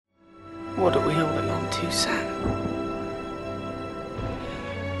What are we holding on to, Sam?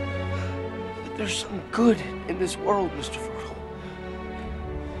 There's some good in this world, Mr. Frodo.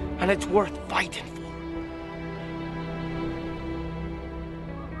 And it's worth fighting for.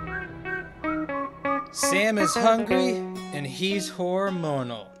 Sam is hungry and he's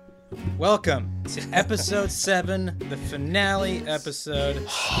hormonal. Welcome to episode 7, the finale episode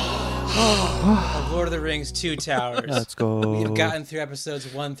of Lord of the Rings: Two Towers. Let's go. We've gotten through episodes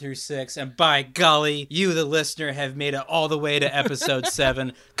 1 through 6, and by golly, you, the listener, have made it all the way to episode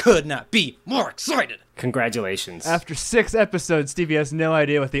 7. Could not be more excited. Congratulations. After 6 episodes, Stevie has no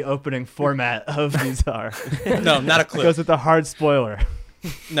idea what the opening format of these are. No, not a clue. Goes with a hard spoiler.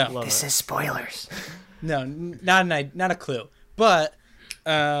 No. This is spoilers. No, not a clue. But,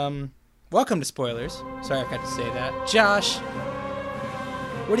 welcome to spoilers. Sorry I forgot to say that. Josh,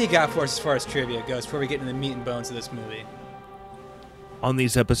 what do you got for us as far as trivia goes before we get into the meat and bones of this movie? On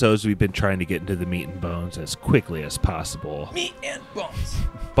these episodes, we've been trying to get into the meat and bones as quickly as possible. Meat and bones.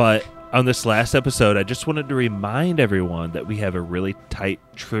 But on this last episode, I just wanted to remind everyone that we have a really tight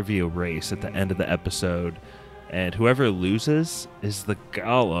trivia race at the end of the episode. And whoever loses is the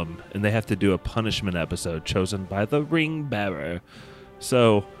Gollum, and they have to do a punishment episode chosen by the ring bearer.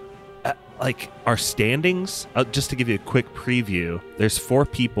 So, our standings, just to give you a quick preview, there's 4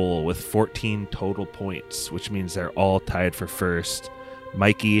 people with 14 total points, which means they're all tied for first.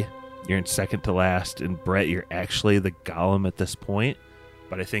 Mikey, you're in second to last, and Brett, you're actually the Gollum at this point.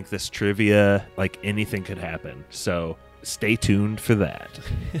 But I think this trivia, anything could happen. So stay tuned for that.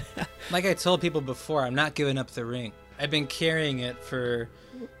 Like I told people before, I'm not giving up the ring. I've been carrying it for,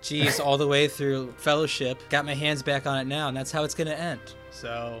 all the way through Fellowship. Got my hands back on it now, and that's how it's going to end.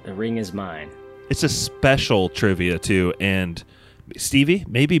 So The ring is mine. It's a special trivia, too. And Stevie,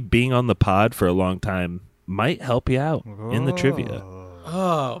 maybe being on the pod for a long time might help you out in the trivia.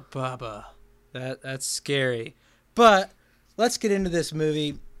 Oh, Bubba. That's scary. But let's get into this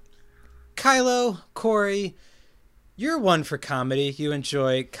movie. Kylo, Corey, you're one for comedy. You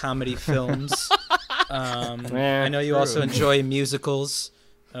enjoy comedy films. I know you also enjoy musicals.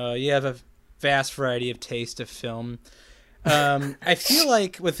 You have a vast variety of taste of film. I feel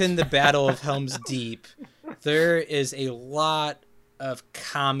like within the Battle of Helm's Deep, there is a lot of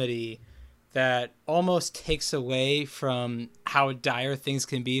comedy that almost takes away from how dire things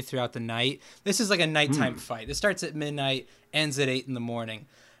can be throughout the night. This is like a nighttime fight. This starts at midnight, ends at 8 in the morning.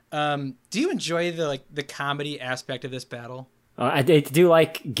 Do you enjoy the comedy aspect of this battle? I do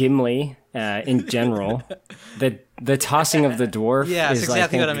like Gimli in general. The tossing of the dwarf Yeah, is that's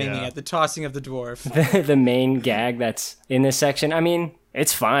exactly what I'm aiming at. The tossing of the dwarf. the main gag that's in this section. I mean,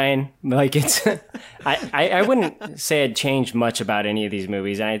 it's fine. It's I wouldn't say I'd change much about any of these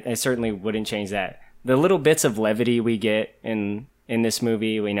movies. I certainly wouldn't change that. The little bits of levity we get in this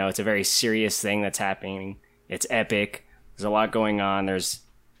movie, we know it's a very serious thing that's happening. It's epic. There's a lot going on. There's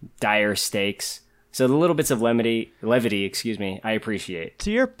dire stakes. So the little bits of levity, I appreciate.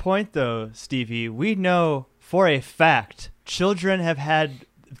 To your point, though, Stevie, we know for a fact children have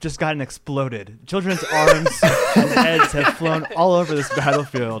just gotten exploded. Children's arms and heads have flown all over this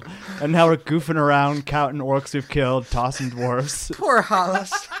battlefield. And now we're goofing around, counting orcs we've killed, tossing dwarfs. Poor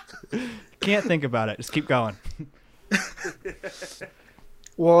Hollis. Can't think about it. Just keep going.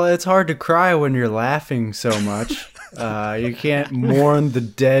 Well, it's hard to cry when you're laughing so much. You can't mourn the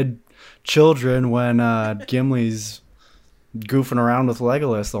dead children when Gimli's goofing around with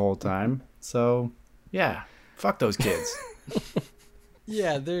Legolas the whole time. So, yeah, fuck those kids.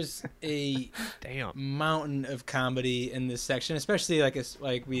 Yeah, there's a mountain of comedy in this section, especially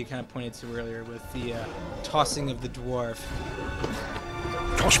like we kind of pointed to earlier with the tossing of the dwarf.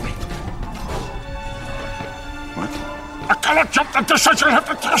 Toss me. What? I cannot jump the distance. You'll have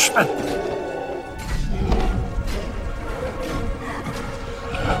to toss me.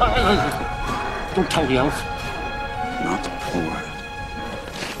 Don't tell the elf. Not a word.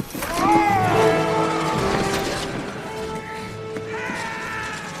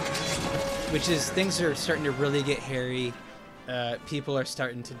 Which is, things are starting to really get hairy. People are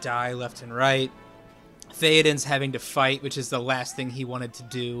starting to die left and right. Theoden's having to fight, which is the last thing he wanted to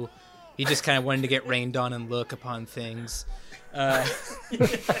do. He just kind of wanted to get rained on and look upon things.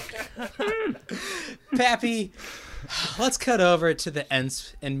 Pappy, let's cut over to the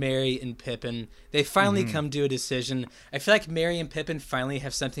Ents and Merry and Pippin. They finally come to a decision. I feel like Merry and Pippin finally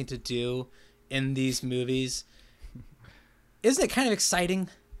have something to do in these movies. Isn't it kind of exciting?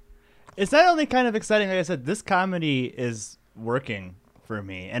 It's not only kind of exciting, like I said, this comedy is working for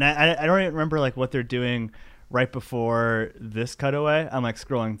me. And I don't even remember what they're doing right before this cutaway. I'm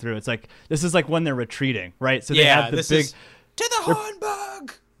scrolling through. It's this is when they're retreating, right? So they have the big... To the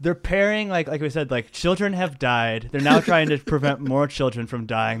Hornbug! they're pairing like we said, like children have died. They're now trying to prevent more children from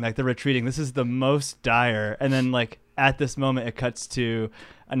dying. Like they're retreating. This is the most dire. And then like at this moment, it cuts to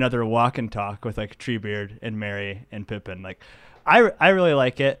another walk and talk with like Treebeard and Merry and Pippin. Like I really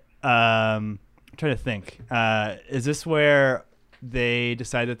like it. I'm trying to think. Is this where they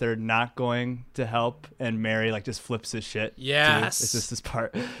decide that they're not going to help and Merry like just flips his shit? Yes. Too? It's just this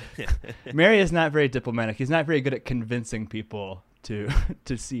part. Merry is not very diplomatic. He's not very good at convincing people to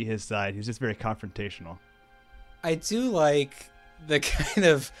see his side. He's just very confrontational. I do like the kind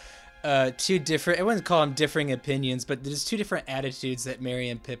of two different, I wouldn't call them differing opinions, but there's two different attitudes that Merry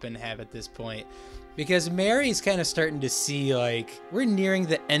and Pippin have at this point. Because Merry's kind of starting to see like, we're nearing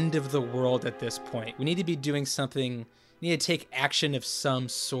the end of the world at this point. We need to be doing something, we need to take action of some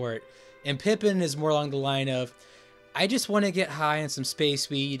sort. And Pippin is more along the line of, I just want to get high on some space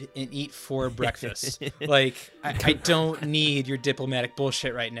weed and eat for breakfast. Like, I don't need your diplomatic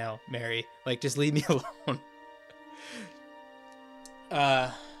bullshit right now, Merry. Like, just leave me alone.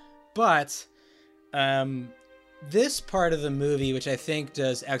 But this part of the movie, which I think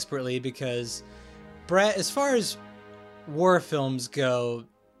does expertly, because Brett, as far as war films go,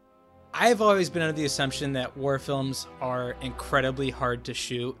 I've always been under the assumption that war films are incredibly hard to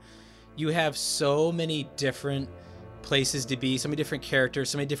shoot. You have so many different places to be, so many different characters,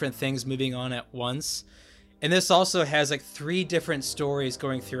 so many different things moving on at once. And this also has like 3 different stories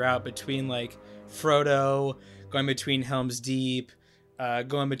going throughout, between like Frodo, going between Helm's Deep,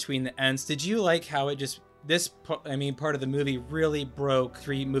 going between the Ents. Did you like how it just, part of the movie really broke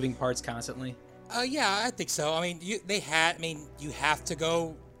 3 moving parts constantly? Yeah, I think so. I mean, you have to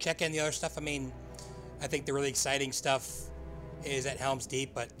go check in the other stuff. I mean, I think the really exciting stuff is at Helm's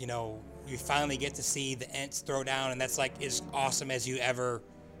Deep, but you finally get to see the Ents throw down, and that's like as awesome as you ever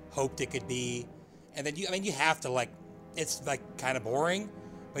hoped it could be. And then you have to, like, it's like kind of boring,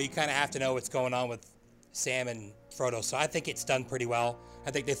 but you kind of have to know what's going on with Sam and Frodo. So I think it's done pretty well.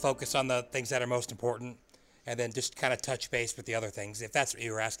 I think they focus on the things that are most important, and then just kind of touch base with the other things, if that's what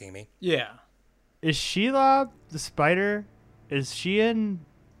you were asking me. Yeah. Is Shelob the spider? Is she in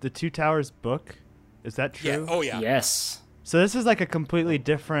the Two Towers book? Is that true? Yeah. Oh yeah. Yes. So this is like a completely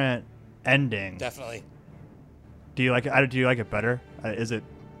different ending. Definitely. Do you like it? Do you like it better? Is it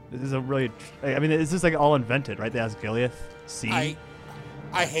a really? I mean, is this like all invented, right? They asked Gileath. See.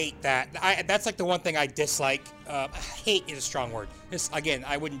 I hate that. That's like the one thing I dislike. Hate is a strong word. Again,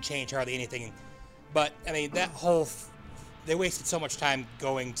 I wouldn't change hardly anything. But I mean, that whole they wasted so much time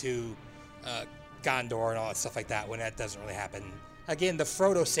going to Gondor and all that stuff like that when that doesn't really happen. Again, the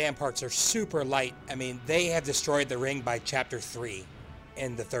Frodo Sam parts are super light. I mean, they have destroyed the ring by chapter 3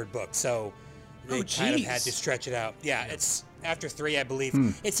 in the 3rd book, so they kind of had to stretch it out. Yeah, it's after 3, I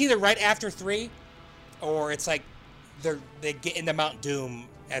believe. It's either right after 3, or it's like they get into Mount Doom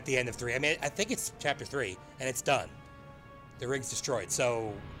at the end of 3. I mean, I think it's chapter 3, and it's done. The ring's destroyed,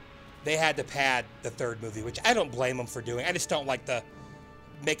 so they had to pad the 3rd movie, which I don't blame them for doing. I just don't like the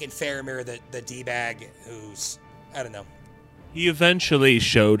making Faramir the D-bag who's, I don't know. He eventually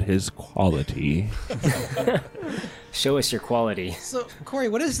showed his quality. Show us your quality. So, Corey,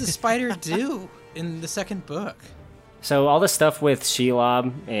 what does the spider do in the 2nd book? So all the stuff with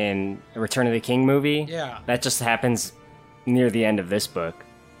Shelob in Return of the King movie, Yeah. that just happens near the end of this book.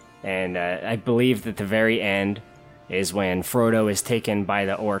 And I believe that the very end is when Frodo is taken by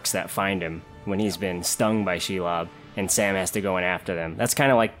the orcs that find him, when he's been stung by Shelob, and Sam has to go in after them. That's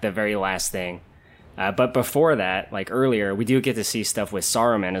kind of like the very last thing. But before that, like earlier, we do get to see stuff with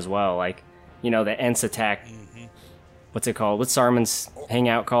Saruman as well. Like, the Ents attack. What's it called? What's Saruman's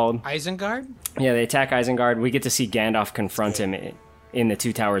hangout called? Isengard? Yeah, they attack Isengard. We get to see Gandalf confront him in the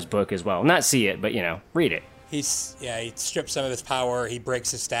Two Towers book as well. Not see it, but, read it. He strips some of his power. He breaks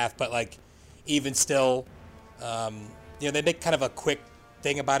his staff, but, like, even still, they make kind of a quick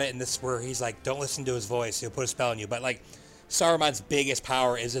thing about it in this where he's like, don't listen to his voice. He'll put a spell on you. But, like, Saruman's biggest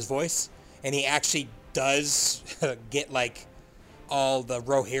power is his voice. And he actually does get, like, all the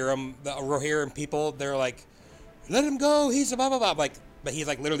Rohirrim people. They're like, let him go. He's a blah, blah, blah. Like, but he,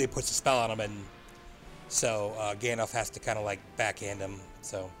 like, literally puts a spell on him. And so Gandalf has to kind of, like, backhand him.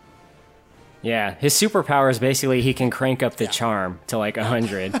 So. Yeah, his superpower is basically he can crank up the charm to, like,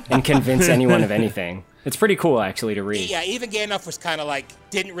 100 and convince anyone of anything. It's pretty cool, actually, to read. Yeah, even Gandalf was kind of like,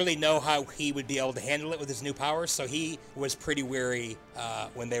 didn't really know how he would be able to handle it with his new powers, so he was pretty weary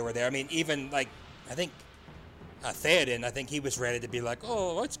when they were there. I mean, even, like, I think Theoden, I think he was ready to be like,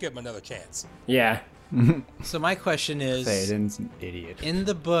 oh, let's give him another chance. Yeah. So my question is, Theoden's an idiot. in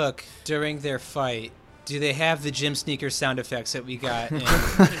the book, during their fight, do they have the Jim Sneaker sound effects that we got in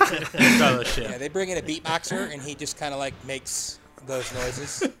Fellowship? Yeah, they bring in a beatboxer, and he just kind of, like, makes those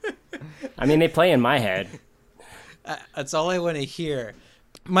noises. I mean, they play in my head. That's all I want to hear.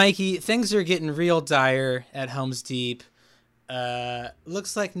 Mikey, things are getting real dire at Helm's Deep.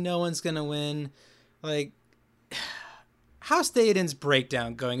 Looks like no one's going to win. Like, how's Theoden's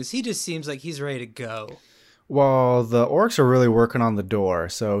breakdown going? Because he just seems like he's ready to go. Well, the orcs are really working on the door,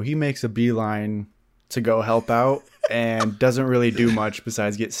 so he makes a beeline to go help out and doesn't really do much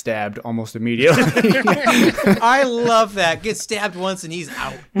besides get stabbed almost immediately. I love that. Get stabbed once and he's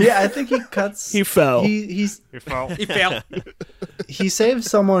out. Yeah, I think he cuts. He fell. He fell. He saves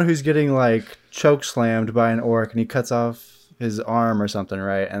someone who's getting like choke slammed by an orc, and he cuts off his arm or something,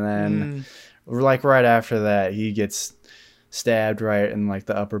 right? And then, like right after that, he gets stabbed right in like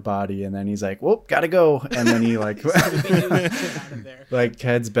the upper body, and then he's like, "Whoop, gotta go!" And then he like like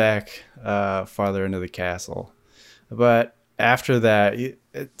heads back farther into the castle. But after that,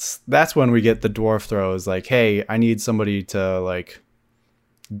 that's when we get the dwarf throws. Like, "Hey, I need somebody to like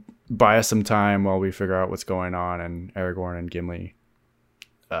buy us some time while we figure out what's going on." And Aragorn and Gimli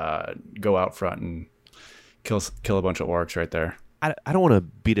go out front and kill a bunch of orcs right there. I don't want to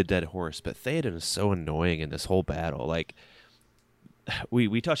beat a dead horse, but Theoden is so annoying in this whole battle. Like,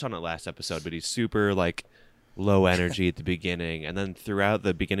 we touched on it last episode, but he's super like low energy at the beginning, and then throughout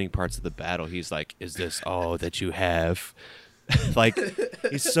the beginning parts of the battle, he's like, "Is this all that you have?" Like,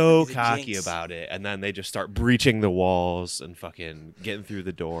 he's so cocky about it, and then they just start breaching the walls and fucking getting through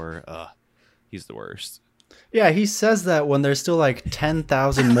the door. He's the worst. Yeah, he says that when there's still like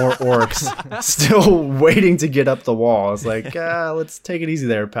 10,000 more orcs still waiting to get up the wall. It's like, let's take it easy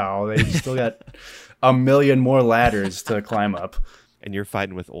there, pal. They still got a million more ladders to climb up. And you're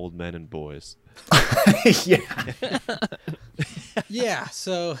fighting with old men and boys. Yeah. Yeah,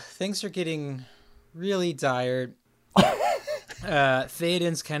 so things are getting really dire.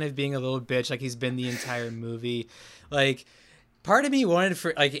 Theoden's kind of being a little bitch like he's been the entire movie. Like, part of me wanted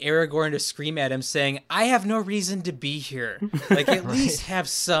for like Aragorn to scream at him saying, "I have no reason to be here." Like, at least have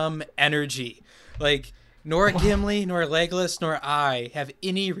some energy. Like, nor Gimli, nor Legolas, nor I have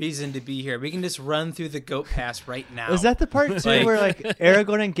any reason to be here. We can just run through the goat pass right now. Is that the part too where like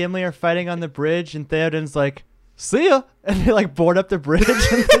Aragorn and Gimli are fighting on the bridge and Theoden's like, "See ya," and they like board up the bridge? And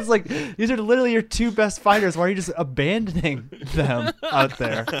it's like, these are literally your two best fighters. Why are you just abandoning them out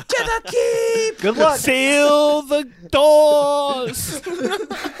there? To the keep! Good luck. Seal the doors.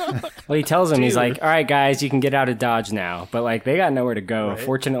 Well, he tells him, he's like, "All right, guys, you can get out of Dodge now." But like, they got nowhere to go. Right?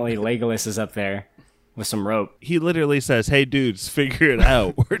 Fortunately, Legolas is up there with some rope. He literally says, "Hey, dudes, figure it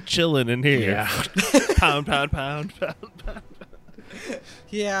out. We're chilling in here." Yeah. Pound, pound, pound, pound, pound.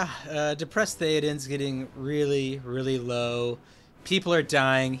 Yeah, depressed Theoden's getting really, really low. People are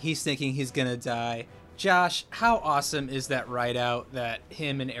dying. He's thinking he's gonna die. Josh, how awesome is that ride out that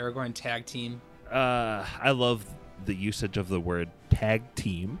him and Aragorn tag team? I love the usage of the word tag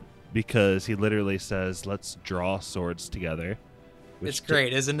team because he literally says, "Let's draw swords together." It's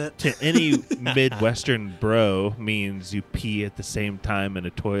great, isn't it? To any Midwestern bro means you pee at the same time in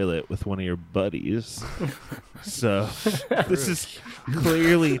a toilet with one of your buddies. So this is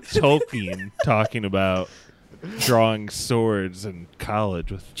clearly Tolkien talking about drawing swords in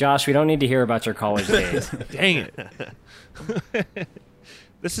college with... Josh, we don't need to hear about your college days. Dang it.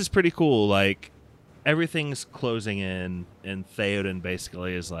 This is pretty cool. Like, everything's closing in, and Theoden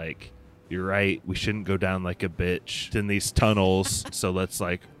basically is like, "You're right, we shouldn't go down like a bitch in these tunnels, so let's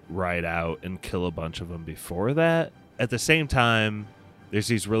like ride out and kill a bunch of them before that." At the same time, there's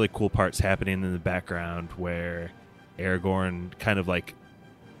these really cool parts happening in the background where Aragorn kind of like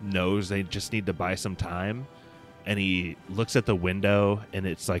knows they just need to buy some time, and he looks at the window and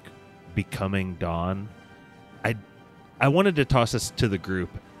it's like becoming dawn. I wanted to toss this to the group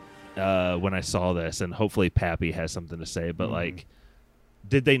when I saw this, and hopefully Pappy has something to say, but like,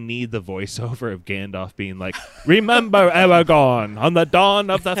 did they need the voiceover of Gandalf being like, "Remember Aragorn on the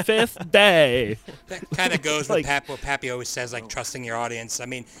dawn of the 5th day"? That kind of goes with what Pappy always says, like trusting your audience. I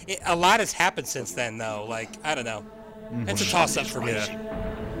mean, a lot has happened since then, though. Like, I don't know. It's a toss-up for me.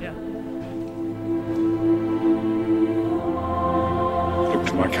 Yeah. Look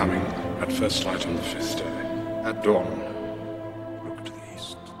to my coming at first light on the 5th day. At dawn, look to the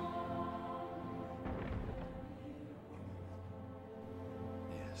east.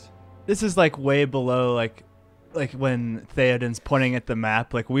 This is like way below like when Theoden's pointing at the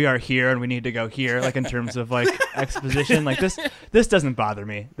map, like, "We are here and we need to go here," like in terms of like exposition. Like, this doesn't bother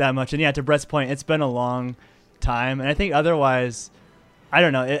me that much. And yeah, to Brett's point, it's been a long time, and I think otherwise, I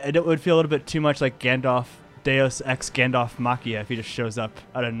don't know, it would feel a little bit too much like Gandalf, Deus Ex Gandalf Machia, if he just shows up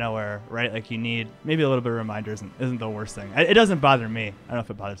out of nowhere, right? Like, you need maybe a little bit of reminder isn't the worst thing. It doesn't bother me. I don't know if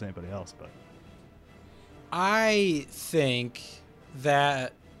it bothers anybody else, but I think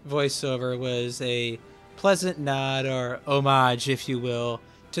that voiceover was a pleasant nod or homage, if you will,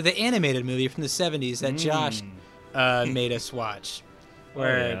 to the animated movie from the 70s that Josh made us watch.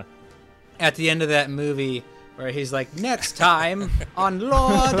 Where at the end of that movie, where he's like, next time on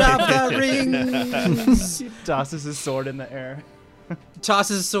Lord of the Rings. He tosses his sword in the air.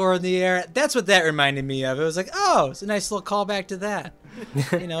 Tosses his sword in the air. That's what that reminded me of. It was like, oh, it's a nice little callback to that.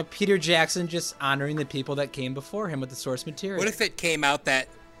 You know, Peter Jackson just honoring the people that came before him with the source material. What if it came out that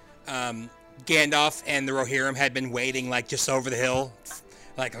Gandalf and the Rohirrim had been waiting like just over the hill?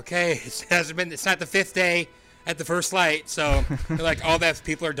 Like, okay, it's not the 5th day at the first light, so they're like, all that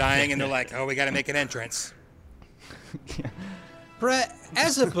people are dying, and they're like, oh, we got to make an entrance. Brett,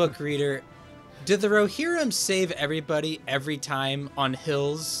 as a book reader, did the Rohirrim save everybody every time on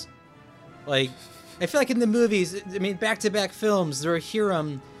hills? Like, I feel like in the movies, I mean, back-to-back films, the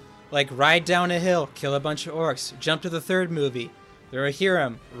Rohirrim, like, ride down a hill, kill a bunch of orcs. Jump to the third movie. The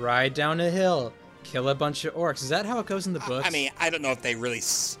Rohirrim, ride down a hill, kill a bunch of orcs. Is that how it goes in the books? I mean, I don't know if they really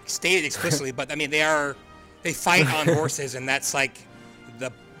stated explicitly, but, I mean, they fight on horses, and that's, like,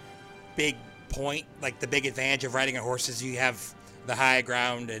 the big point, like, the big advantage of riding on horses. You have the high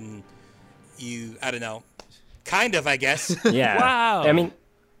ground, and I don't know, kind of, I guess. Yeah. Wow. I mean,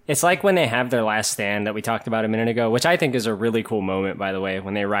 it's like when they have their last stand that we talked about a minute ago, which I think is a really cool moment, by the way,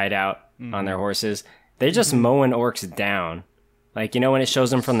 when they ride out on their horses. They're just mowing orcs down. Like, you know, when it shows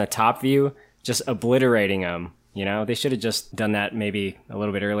them from the top view, just obliterating them. You know, they should have just done that maybe a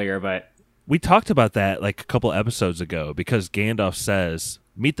little bit earlier, but... We talked about that like a couple episodes ago because Gandalf says,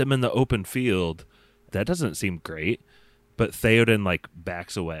 meet them in the open field. That doesn't seem great. But Theoden, like,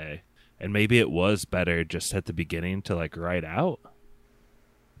 backs away. And maybe it was better just at the beginning to, like, ride out.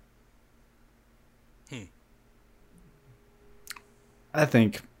 I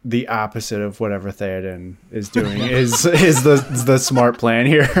think the opposite of whatever Theoden is doing is the smart plan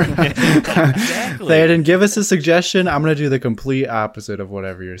here. Exactly. Theoden, give us a suggestion. I'm going to do the complete opposite of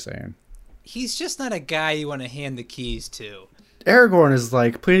whatever you're saying. He's just not a guy you want to hand the keys to. Aragorn is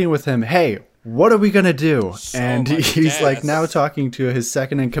like pleading with him, hey, what are we going to do? And he's death. like now talking to his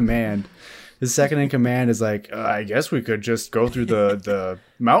second in command. His second in command is like, I guess we could just go through the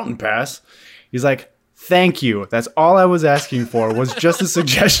mountain pass. He's like, thank you. That's all I was asking for was just a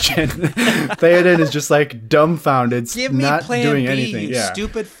suggestion. Theoden is just like dumbfounded, Give me not plan doing B, anything. you Yeah.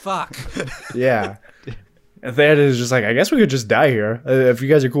 stupid fuck. Yeah. And Theoden is just like, I guess we could just die here. If you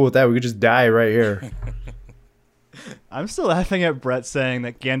guys are cool with that, we could just die right here. I'm still laughing at Brett saying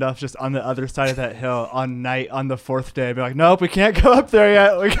that Gandalf's just on the other side of that hill on night on the 4th day. Be like, nope, we can't go up there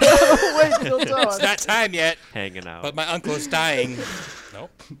yet. We gotta wait till dawn. It's not time yet, Hanging out. but my uncle is dying.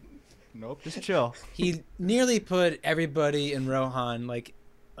 Nope. Nope, just chill. He nearly put everybody in Rohan, like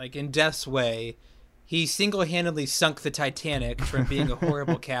in Death's Way. He single-handedly sunk the Titanic from being a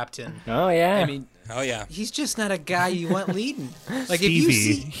horrible captain. Oh, yeah. I mean, Oh, yeah. he's just not a guy you want leading. Like Stevie, if you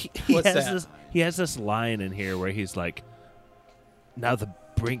see, what's that? He has this line in here where he's like, now the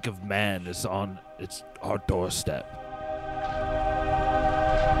brink of man is on our doorstep.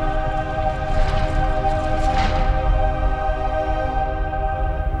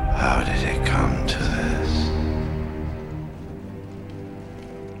 How did it come to this?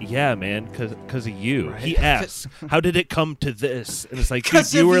 Yeah, man, because of you. He asks, how did it come to this? And it's like, dude,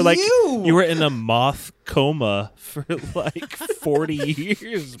 'Cause you of were like, you. you were in a moth coma for like 40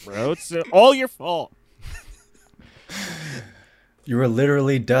 years, bro. It's all your fault. You were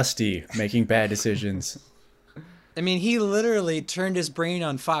literally Dusty making bad decisions. I mean, he literally turned his brain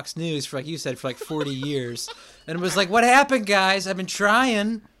on Fox News for, like you said, for like 40 years, and was like, "What happened, guys? I've been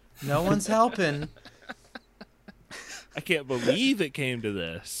trying. No one's helping." I can't believe it came to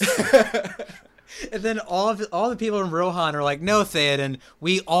this. And then all the people in Rohan are like, "No, Theoden,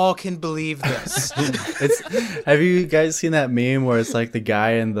 we all can believe this." Have you guys seen that meme where it's like the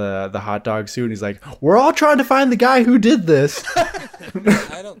guy in the hot dog suit and he's like, we're all trying to find the guy who did this.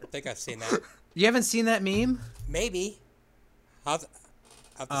 I don't think I've seen that. You haven't seen that meme? Maybe. I'll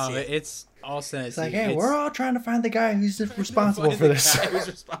have to Oh, see it. it's all sent. It's like, hey, we're all trying to find the guy who's responsible for this. Who's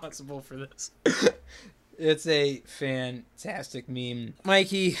responsible for this? It's a fantastic meme.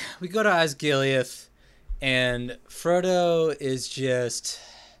 Mikey, we go to Osgiliath, and Frodo is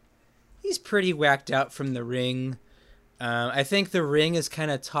he's pretty whacked out from the ring. I think the ring is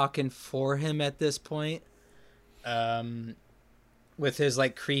kind of talking for him at this point. With his,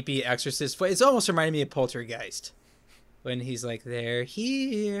 like, creepy exorcist voice. It's almost reminding me of Poltergeist. When he's like, they're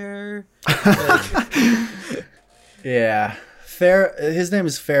here. Yeah. His name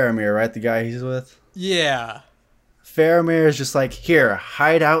is Faramir, right? The guy he's with? Yeah. Faramir is just like, here,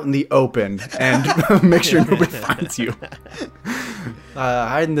 hide out in the open and make sure nobody finds you.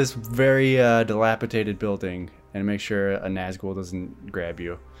 hide in this very dilapidated building and make sure a Nazgul doesn't grab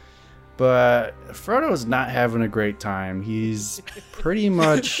you. But Frodo's not having a great time. He's pretty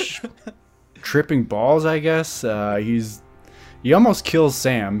much tripping balls, I guess. He almost kills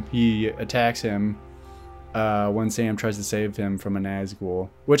Sam. He attacks him when Sam tries to save him from a Nazgul,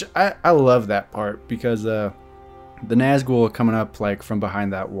 which I love that part because the Nazgul coming up like from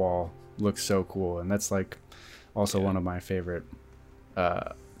behind that wall looks so cool, and that's like also one of my favorite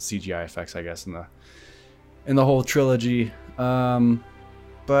CGI effects, I guess, in the whole trilogy.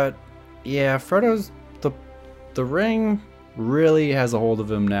 But yeah, Frodo's the ring really has a hold of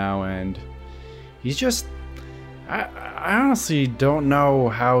him now, and he's just I honestly don't know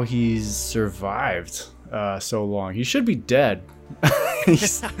how he's survived so long. He should be dead.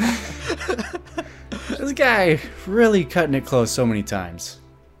 This guy really cutting it close so many times.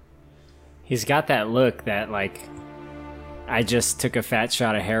 He's got that look that, like, I just took a fat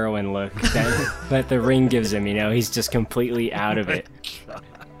shot of heroin look that the ring gives him, you know? He's just completely out of it.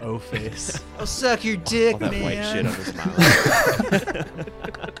 Oh, face. I'll suck your dick, All that man. white shit on his mouth.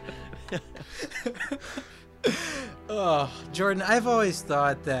 Oh, Jordan, I've always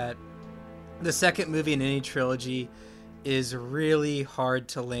thought that the second movie in any trilogy is really hard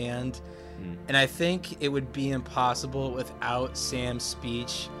to land. And I think it would be impossible without Sam's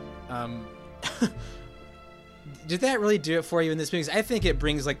speech. Did that really do it for you in this movie? 'Cause I think it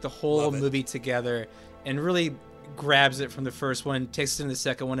brings like the whole movie together and really grabs it from the first one, takes it into the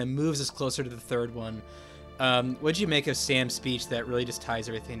second one, and moves us closer to the third one. What'd you make of Sam's speech that really just ties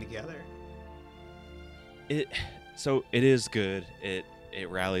everything together? So it is good. It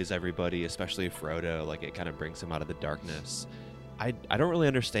rallies everybody, especially Frodo. Like, it kind of brings him out of the darkness. I don't really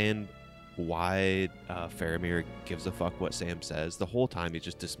understand why Faramir gives a fuck what Sam says. The whole time he's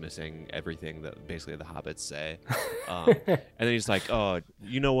just dismissing everything that basically the hobbits say. And then he's like, oh,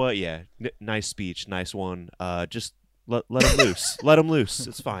 you know what? Yeah, nice speech, nice one. Just let him loose. Let him loose.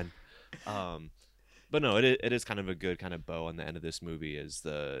 It's fine. But no, it is kind of a good kind of bow on the end of this movie as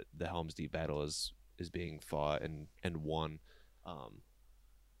the Helm's Deep battle is being fought and won.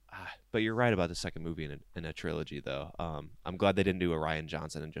 But you're right about the second movie in a trilogy, though. I'm glad they didn't do a Rian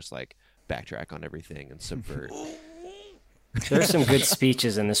Johnson and just like backtrack on everything and subvert. There's some good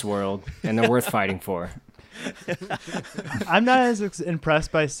speeches in this world, and they're worth fighting for. I'm not as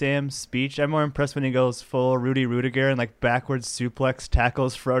impressed by Sam's speech. I'm more impressed when he goes full Rudy Rudiger and like backwards suplex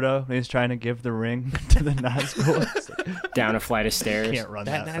tackles Frodo when he's trying to give the ring to the Nazgul. Down a flight of stairs. Can't run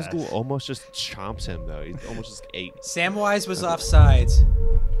That that Nazgul fast. almost just chomps him, though. He almost just ate. Samwise was offsides.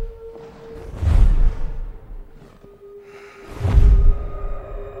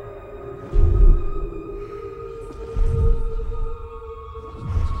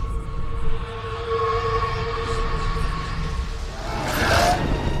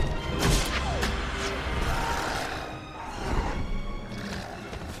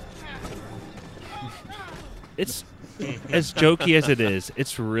 It's as jokey as it is.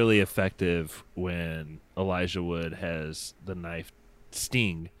 It's really effective when Elijah Wood has the knife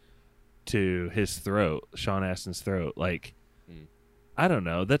sting to his throat, Sean Astin's throat. Like, I don't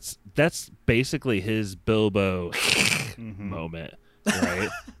know. That's basically his Bilbo moment, right?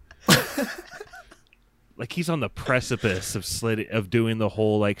 Like, he's on the precipice of doing the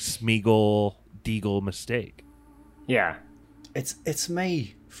whole like Smeagol Deagle mistake. Yeah. It's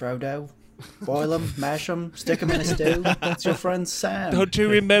me, Frodo. Boil them, mash them, stick them in a stew. It's your friend Sam. Don't you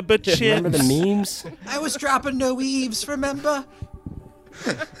remember Chips? Remember the memes? I was dropping no eaves, remember?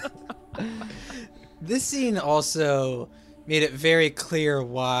 This scene also made it very clear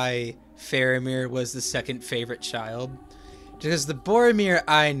why Faramir was the second favorite child. Because the Boromir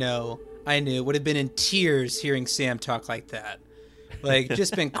I knew would have been in tears hearing Sam talk like that. Like,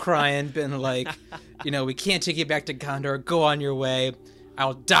 just been crying, been like, we can't take you back to Gondor, go on your way.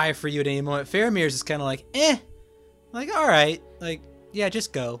 I'll die for you at any moment. Faramir's just kind of like, like, all right, like, yeah,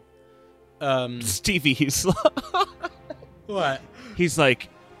 just go. Stevie, he's What? he's like,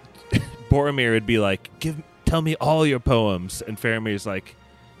 Boromir would be like, tell me all your poems, and Faramir's like,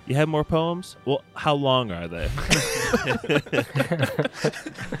 you have more poems? Well, how long are they?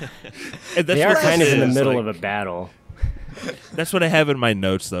 And that's They are what kind this of in the is, middle like, of a battle. That's what I have in my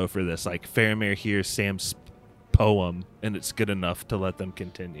notes, though, for this. Like, Faramir hears Sam's poem, and it's good enough to let them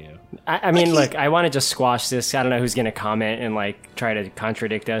continue. I mean, look, I want to just squash this. I don't know who's going to comment and like try to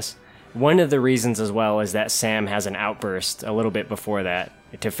contradict us. One of the reasons as well is that Sam has an outburst a little bit before that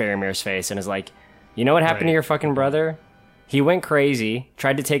to Faramir's face and is like, you know what happened to your fucking brother? He went crazy,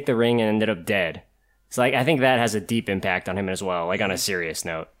 tried to take the ring, and ended up dead. It's like, I think that has a deep impact on him as well, like on a serious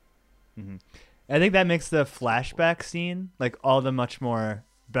note. And I think that makes the flashback scene like all the much more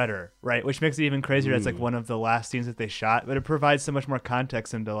better, right? Which makes it even crazier. It's like one of the last scenes that they shot, but it provides so much more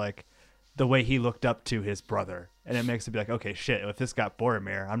context into like the way he looked up to his brother, and it makes it be like, okay, shit, if this got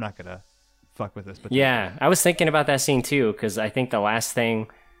Boromir, I'm not gonna fuck with this. But Yeah, I was thinking about that scene too, because I think the last thing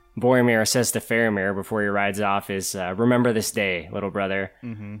Boromir says to Faramir before he rides off is, remember this day, little brother.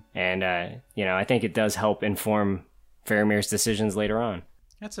 Mm-hmm. And, I think it does help inform Faramir's decisions later on.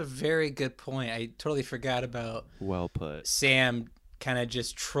 That's a very good point. I totally forgot about Well put. Sam kind of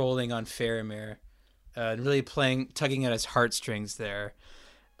just trolling on Faramir, and really tugging at his heartstrings there.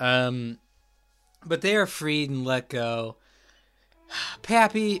 But they are freed and let go.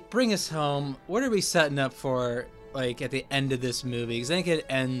 Pappy, bring us home. What are we setting up for, like, at the end of this movie? Because I think it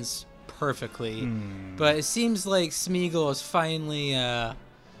ends perfectly. But it seems like Smeagol is finally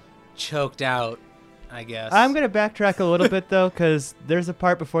choked out, I guess. I'm going to backtrack a little bit, though, because there's a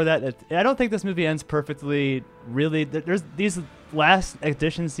part before that. I don't think this movie ends perfectly, really. There's these last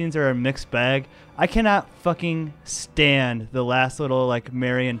edition scenes are a mixed bag. I cannot fucking stand the last little, like,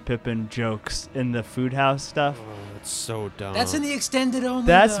 Merry and Pippin jokes in the food house stuff. Oh, it's so dumb. That's in the extended only,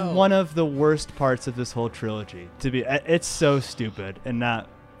 That's though. one of the worst parts of this whole trilogy. It's so stupid and not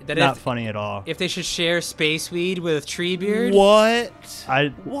funny at all. If they should share Space Weed with Treebeard.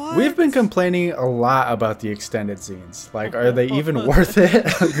 What? We've been complaining a lot about the extended scenes. Like, are they even worth it?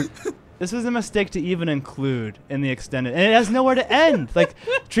 This was a mistake to even include in the extended, and it has nowhere to end. Like,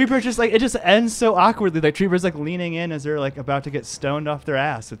 Treebeard it just ends so awkwardly. Like, Treebeard's like leaning in as they're like about to get stoned off their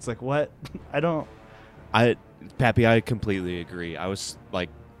ass. It's like, what? Pappy, I completely agree. I was like,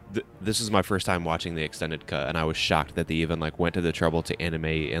 this is my first time watching the extended cut, and I was shocked that they even like went to the trouble to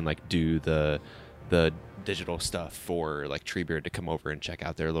animate and like do the digital stuff for like Treebeard to come over and check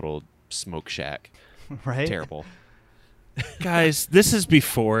out their little smoke shack. Right? Terrible. Guys, this is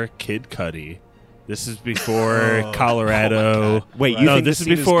before Kid Cudi. This is before Colorado. Wait, you no, think this this is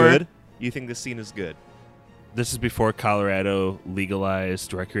scene before is good? You think this scene is good? This is before Colorado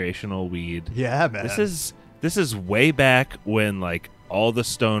legalized recreational weed. Yeah, man. This is way back when like all the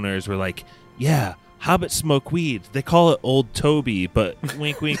stoners were like, yeah, hobbits smoke weed. They call it Old Toby, but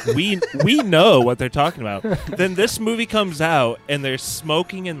wink, wink. We know what they're talking about. Then this movie comes out and they're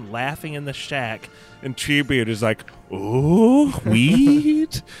smoking and laughing in the shack, and Treebeard is like, "Ooh,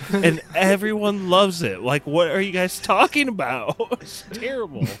 weed," and everyone loves it. Like, what are you guys talking about? It's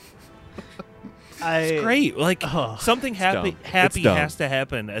terrible. It's great. Like something happy dumb. has to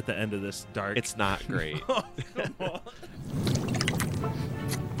happen at the end of this dark. It's not great.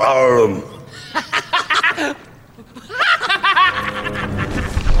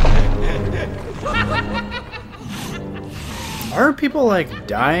 Aren't people like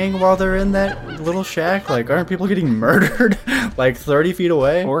dying while they're in that little shack? Like, aren't people getting murdered like 30 feet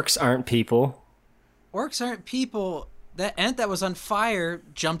away? Orcs aren't people. Orcs aren't people. That ant that was on fire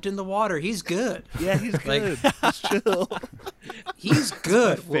jumped in the water. He's good. Yeah, he's good. He's chill. He's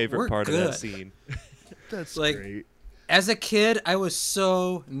good. Favorite We're part good. of that scene. That's Like, great. As a kid, I was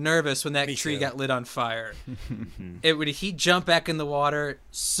so nervous when that Me tree too. got lit on fire. He jump back in the water,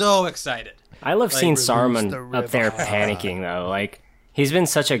 so excited. I love seeing release Saruman up there panicking though. Like, he's been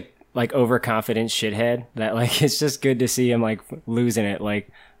such a like overconfident shithead that like it's just good to see him like losing it. Like,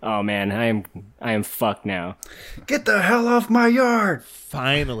 oh man, I am fucked now. Get the hell off my yard!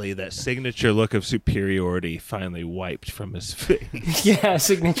 Finally, that signature look of superiority finally wiped from his face. Yeah,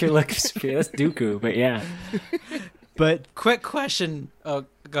 signature look. That's Dooku, but yeah. But Quick question. Oh,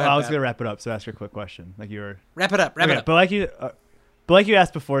 go ahead. I was Pat. gonna wrap it up, so ask your quick question. Like you were. Wrap it up. Wrap it up. But like you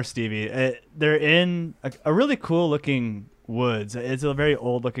asked before, Stevie, they're in a really cool looking woods. It's a very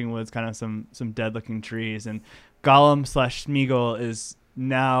old looking woods, kind of some dead looking trees, and Gollum / Smeagol is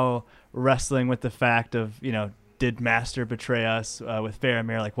now wrestling with the fact of, did Master betray us with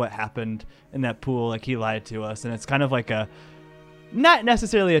Faramir? Like, what happened in that pool? Like, he lied to us, and it's kind of like not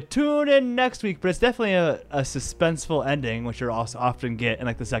necessarily a tune in next week, but it's definitely a suspenseful ending, which you also often get in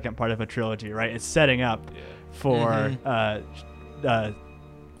like the second part of a trilogy, right? It's setting up for Frodo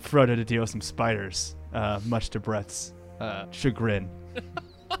to deal with some spiders, much to Brett's chagrin.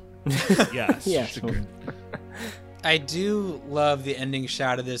 Yes. Yeah. I do love the ending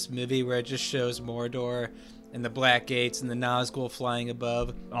shot of this movie where it just shows Mordor and the Black Gates and the Nazgul flying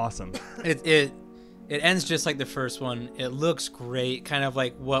above. Awesome. It ends just like the first one. It looks great, kind of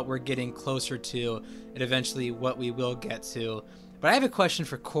like what we're getting closer to and eventually what we will get to. But I have a question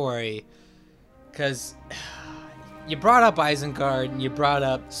for Corey, because you brought up Isengard and you brought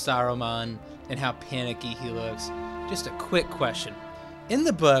up Saruman and how panicky he looks. Just a quick question. In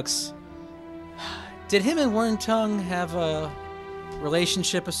the books, did him and Wormtongue have a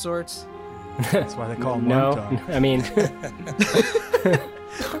relationship of sorts? That's why they call him No, Wormtongue. I mean,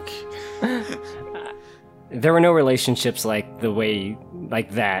 there were no relationships like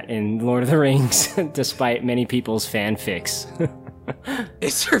that in Lord of the Rings, despite many people's fanfics.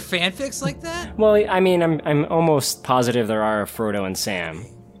 Is there fanfics like that? Well, I mean, I'm almost positive there are Frodo and Sam.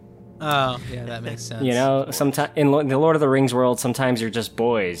 Oh, yeah, that makes sense. You know, sometimes in the Lord of the Rings world, sometimes you're just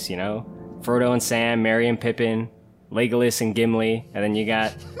boys. You know, Frodo and Sam, Merry and Pippin, Legolas and Gimli, and then you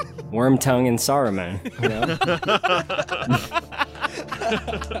got Wormtongue and Saruman. You know.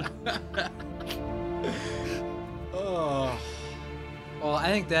 Oh. Well, I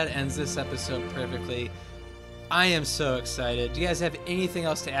think that ends this episode perfectly. I am so excited. Do you guys have anything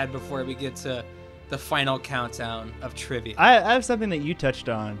else to add before we get to the final countdown of trivia? I have something that you touched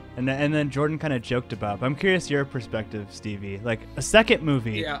on, and then Jordan kind of joked about. But I'm curious your perspective, Stevie. Like a second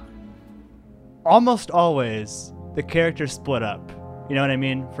movie, Yeah. almost always the characters split up. You know what I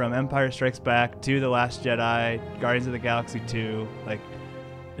mean? From Empire Strikes Back to The Last Jedi, Guardians of the Galaxy 2. Like,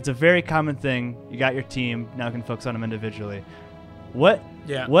 it's a very common thing. You got your team, now you can focus on them individually. What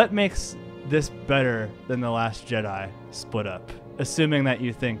makes this better than The Last Jedi split up? Assuming that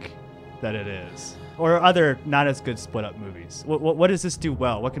you think that it is. Or other not as good split up movies. What does this do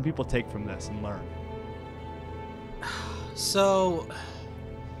well? What can people take from this and learn? So,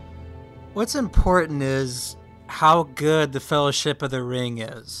 what's important is how good the Fellowship of the Ring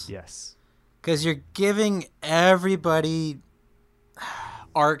is. Yes. Because you're giving everybody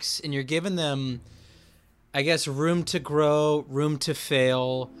arcs, and you're giving them, I guess, room to grow, room to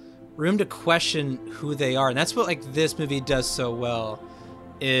fail, room to question who they are. And that's what, like, this movie does so well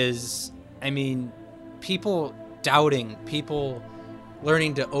is, I mean, people doubting, people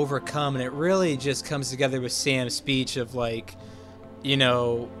learning to overcome. And it really just comes together with Sam's speech of, like, you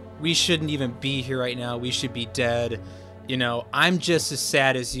know, we shouldn't even be here right now. We should be dead. You know, I'm just as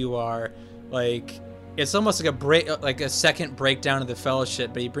sad as you are. Like, it's almost like a second breakdown of the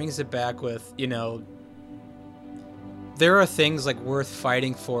Fellowship, but he brings it back with, you know, there are things like worth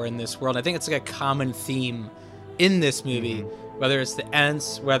fighting for in this world. I think it's like a common theme in this movie, whether it's the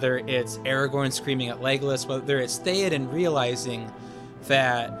Ents, whether it's Aragorn screaming at Legolas, whether it's Theoden realizing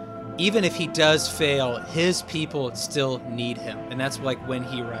that even if he does fail, his people still need him. And that's like when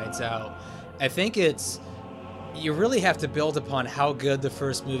he rides out. I think you really have to build upon how good the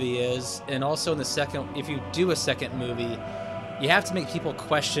first movie is. And also in the second, if you do a second movie, you have to make people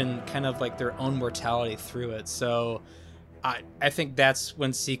question kind of like their own mortality through it. So I think that's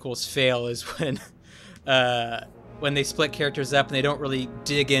when sequels fail, is when they split characters up and they don't really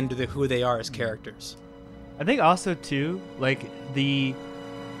dig into who they are as characters. I think also too, like if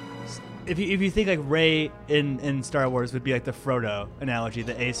you think like Rey in Star Wars would be like the Frodo analogy,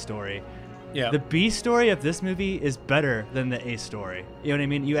 the A story. Yeah. The B story of this movie is better than the A story. You know what I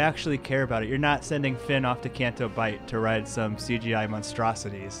mean? You actually care about it. You're not sending Finn off to Canto Bight to ride some CGI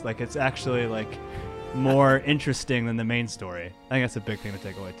monstrosities. Like, it's actually like more interesting than the main story. I think that's a big thing to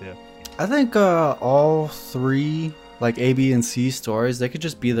take away too. I think all three, like A, B, and C stories, they could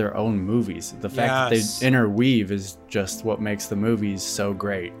just be their own movies. The fact that they interweave is just what makes the movies so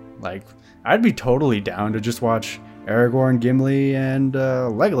great. Like, I'd be totally down to just watch Aragorn, Gimli, and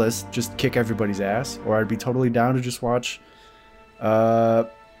Legolas just kick everybody's ass. Or I'd be totally down to just watch Sam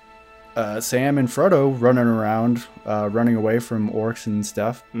and Frodo running around, running away from orcs and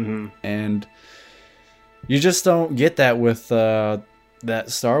stuff. Mm-hmm. And you just don't get that with that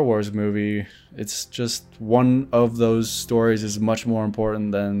Star Wars movie. It's just one of those stories is much more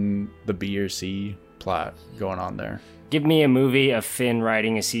important than the B or C plot going on there. Give me a movie of Finn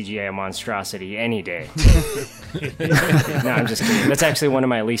riding a CGI monstrosity any day. No, I'm just kidding. That's actually one of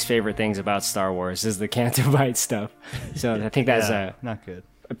my least favorite things about Star Wars is the Canto Bight stuff. So I think that's not good.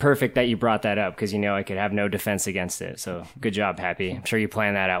 Perfect that you brought that up, because you know I could have no defense against it. So good job, Happy. I'm sure you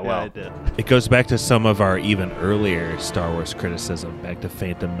planned that out well. I did. It goes back to some of our even earlier Star Wars criticism, back to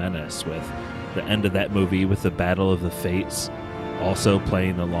Phantom Menace, with the end of that movie with the Battle of the Fates, also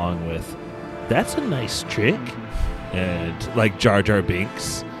playing along with, that's a nice trick. And like Jar Jar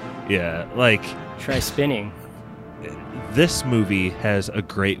Binks. Yeah, like... Try spinning. This movie has a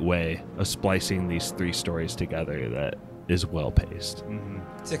great way of splicing these three stories together that is well-paced. Mm-hmm.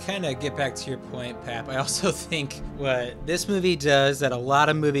 To kind of get back to your point, Pap, I also think what this movie does that a lot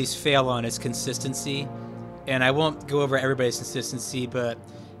of movies fail on is consistency. And I won't go over everybody's consistency, but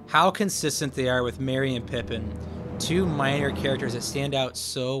how consistent they are with Merry and Pippin, two minor characters that stand out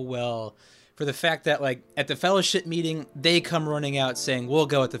so well. For the fact that, like, at the Fellowship meeting, they come running out saying, we'll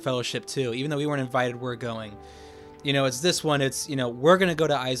go at the Fellowship too. Even though we weren't invited, we're going. You know, it's this one, it's, you know, we're going to go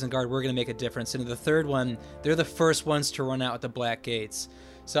to Isengard, we're going to make a difference. And in the third one, they're the first ones to run out at the Black Gates.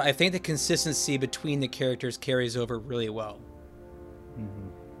 So I think the consistency between the characters carries over really well.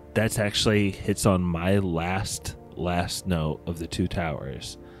 That's actually hits on my last note of the Two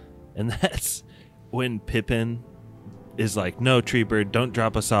Towers. And that's when Pippin is like, no, Treebird, don't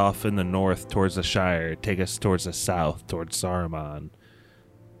drop us off in the north towards the Shire. Take us towards the south, towards Saruman.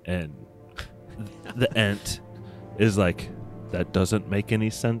 And the Ent is like, that doesn't make any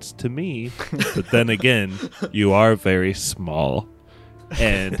sense to me. But then again, you are very small.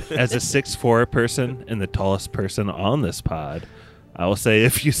 And as a 6'4" person and the tallest person on this pod, I will say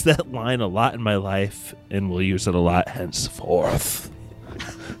I've used that line a lot in my life and will use it a lot henceforth.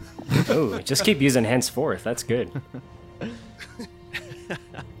 Oh, just keep using henceforth. That's good.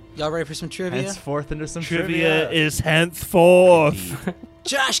 Y'all ready for some trivia? Henceforth into some Trivia is henceforth.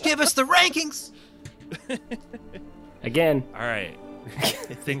 Josh, give us the rankings! Again. All right.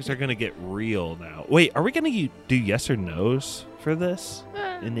 Things are going to get real now. Wait, are we going to do yes or no's for this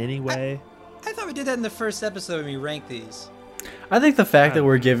in any way? I thought we did that in the first episode when we ranked these. I think the fact that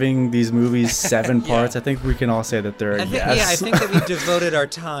we're giving these movies 7 parts, I think we can all say that they're a yes. Yeah, I think that we devoted our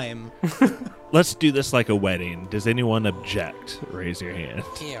time. Let's do this like a wedding. Does anyone object? Raise your hand.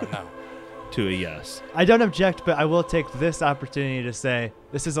 Yeah, no. To a yes. I don't object, but I will take this opportunity to say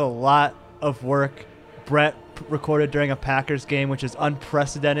this is a lot of work. Brett recorded during a Packers game, which is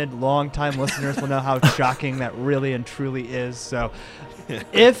unprecedented. Long-time listeners will know how shocking that really and truly is. So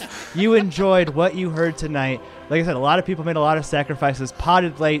if you enjoyed what you heard tonight, like I said, a lot of people made a lot of sacrifices,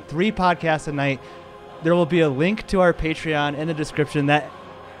 potted late, 3 podcasts a night. There will be a link to our Patreon in the description. That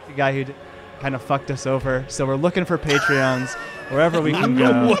the guy who kind of fucked us over. So we're looking for Patreons wherever we can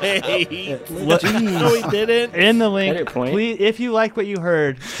go. Wait. No, we didn't. In the link, Edit point. please, if you like what you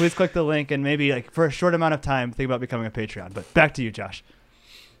heard, please click the link and maybe like for a short amount of time think about becoming a Patreon. But back to you, Josh.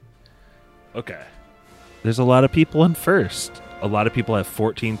 Okay. There's a lot of people in first. A lot of people have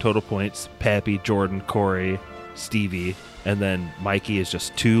 14 total points. Pappy, Jordan, Corey, Stevie, and then Mikey is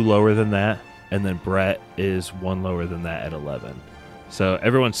just 2 lower than that, and then Brett is 1 lower than that at 11. So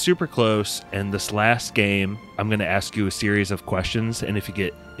everyone's super close, and this last game, I'm going to ask you a series of questions, and if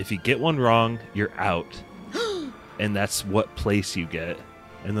you get one wrong, you're out. And that's what place you get.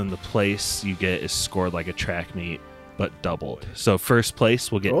 And then the place you get is scored like a track meet, but doubled. So first place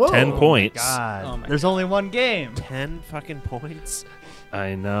will get 10 points. God, Oh my there's only one game. 10 fucking points.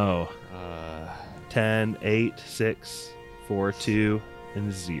 I know. 10, 8, 6, 4, 2,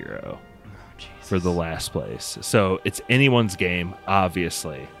 and 0 for the last place. So it's anyone's game,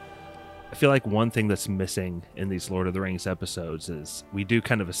 obviously. I feel like one thing that's missing in these Lord of the Rings episodes is we do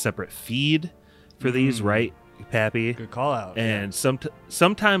kind of a separate feed for these, right, Pappy? Good call out. And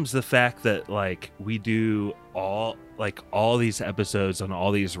sometimes the fact that like we do all these episodes on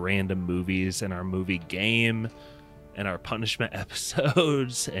all these random movies and our movie game and our punishment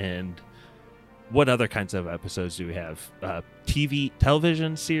episodes and what other kinds of episodes do we have?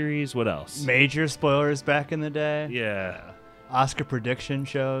 Television series? What else? Major spoilers back in the day. Yeah. Oscar prediction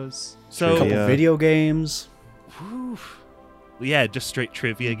shows. So a couple video games. yeah, just straight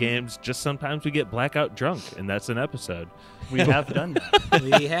trivia games. Just sometimes we get blackout drunk, and that's an episode. We have done that.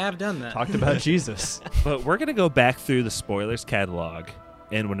 We have done that. Talked about Jesus. But we're gonna go back through the spoilers catalog,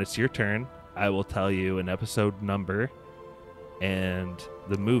 and when it's your turn, I will tell you an episode number and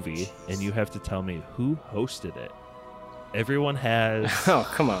the movie, and you have to tell me who hosted it. Everyone has Oh,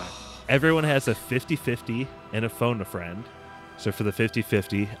 come on. everyone has a 50-50 and a phone a friend. So for the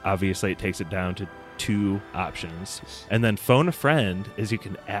 50-50, obviously it takes it down to 2 options. And then phone a friend is you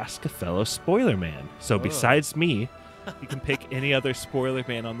can ask a fellow spoiler man. So besides me, you can pick any other spoiler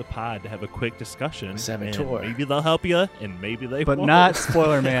man on the pod to have a quick discussion. Saboteur. And maybe they'll help you, and maybe they But won't. not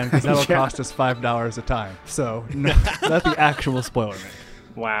Spoiler Man, because that'll cost us $5 a time. So, no, not the actual Spoiler Man.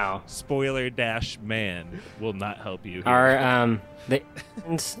 Wow. Spoiler-man will not help you here. Are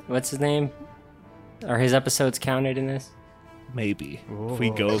what's his name? Are his episodes counted in this? Maybe if we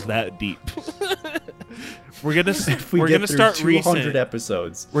go that deep. we're gonna If we we're get gonna through start 200 recent.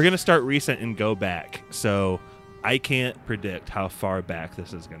 episodes. We're gonna start recent and go back. So I can't predict how far back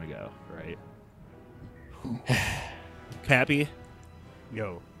this is gonna go. Right? Pappy,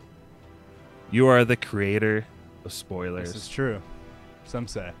 Yo, you are the creator of spoilers. this is true. Some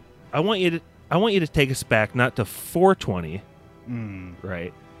say. I want you to take us back not to 420,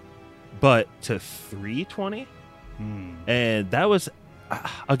 right, but to 320. And that was,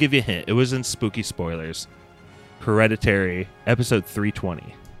 I'll give you a hint. It was in Spooky Spoilers, Hereditary, episode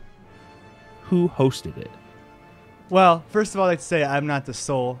 320. Who hosted it? Well, first of all, I'd like to say I'm not the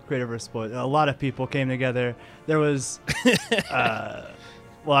sole creator of a spoiler. A lot of people came together. There was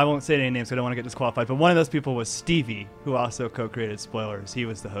well, I won't say any names, so I don't want to get disqualified, but one of those people was Stevie, who also co-created Spoilers. He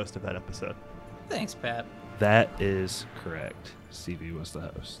was the host of that episode. Thanks, Pat. That is correct. Stevie was the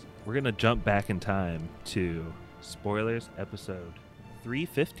host. We're going to jump back in time to Spoilers episode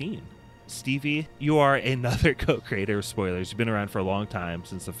 315. Stevie, you are another co-creator of Spoilers. You've been around for a long time,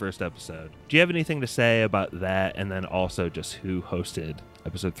 since the first episode. Do you have anything to say about that, and then also just who hosted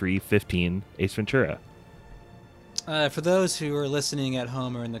episode 315, Ace Ventura? For those who are listening at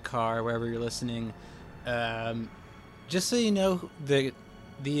home or in the car, wherever you're listening, just so you know, the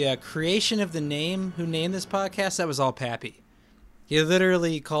creation of the name, who named this podcast, that was all Pappy. He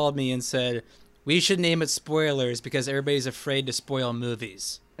literally called me and said, we should name it Spoilers because everybody's afraid to spoil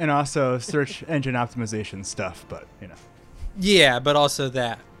movies. And also search engine optimization stuff, but, you know. Yeah, but also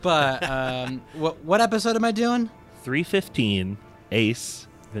that. But what episode am I doing? 315, Ace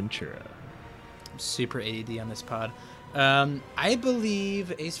Ventura. I'm super ADD on this pod. I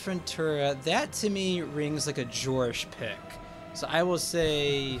believe Ace Ventura, that to me rings like a George pick. So I will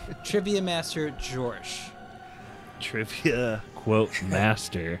say Trivia Master George. Trivia, quote,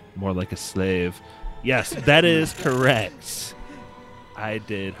 master, more like a slave. Yes, that is correct. I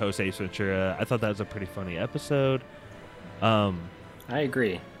did host Ace Ventura. I thought that was a pretty funny episode. I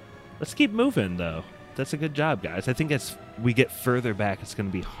agree. Let's keep moving, though. That's a good job, guys. I think as we get further back, it's going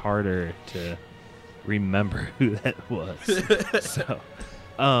to be harder to remember who that was. So,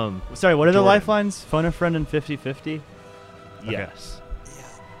 sorry, what are the Jordan. lifelines? Phone a friend and 50-50? Yes. Yeah.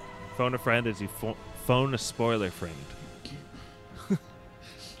 Phone a friend as you phone a spoiler friend.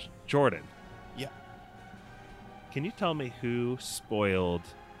 Jordan. Yeah. Can you tell me who spoiled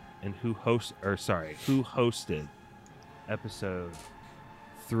and who hosted episode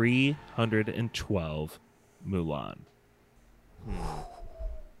 312 Mulan?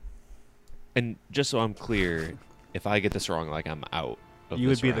 And just so I'm clear, if I get this wrong, like I'm out. You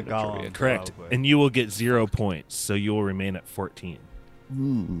would be the round of trivia. Gollum. Correct. Probably. And you will get 0 points, so you will remain at 14.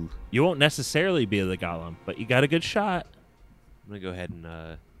 Ooh. You won't necessarily be the Gollum, but you got a good shot. I'm gonna go ahead and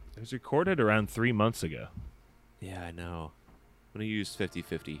It was recorded around 3 months ago. yeah, I know. I'm gonna use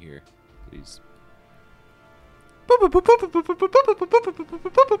 50-50 here, please.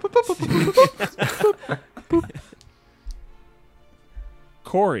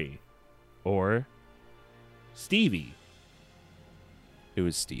 Corey or Stevie. It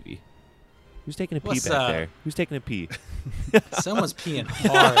was Stevie. Who's taking a pee What's back up? there? Who's taking a pee? Someone's peeing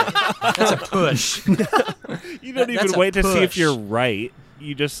hard. That's a push. You don't That's even a wait to see if push. you're right.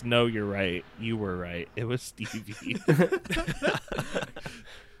 You just know you're right. You were right. It was Stevie.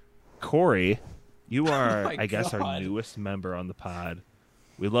 Corey, you are, my I guess, our God. newest member on the pod.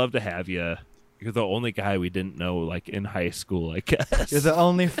 We love to have you. You're the only guy we didn't know, like, in high school, I guess. You're the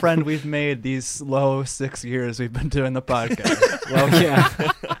only friend we've made these slow 6 years we've been doing the podcast. Well, yeah.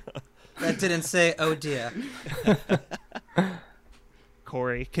 That didn't say, oh dear.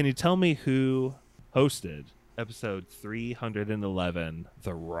 Corey, can you tell me who hosted episode 311,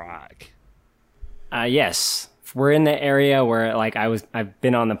 The Rock? Yes. We're in the area where I've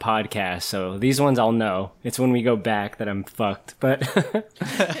been on the podcast, so these ones I'll know. It's when we go back that I'm fucked. But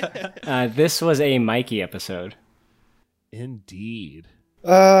this was a Mikey episode. Indeed.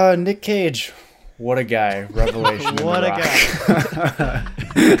 Nick Cage. What a guy. Revelation. in What The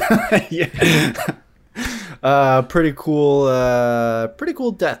a Rock. Yeah. Pretty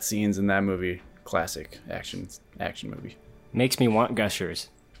cool death scenes in that movie. Classic action movie. Makes me want gushers.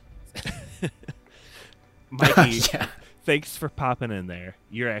 Mikey, Yeah. thanks for popping in there.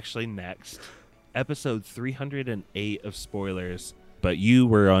 You're actually next. Episode 308 of Spoilers, but you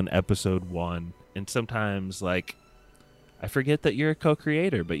were on episode 1. And sometimes, like, I forget that you're a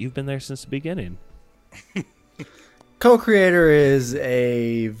co-creator, but you've been there since the beginning. Co-creator is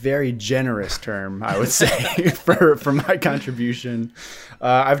a very generous term, I would say, for my contribution.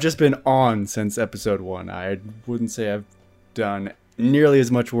 I've just been on since episode 1. I wouldn't say I've done nearly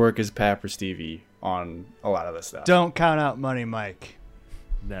as much work as Pap or Stevie on a lot of this stuff. Don't count out money, Mike.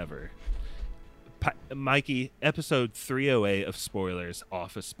 Never. Mikey, episode 308 of Spoilers,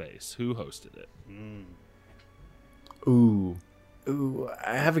 Office Space. Who hosted it? Ooh,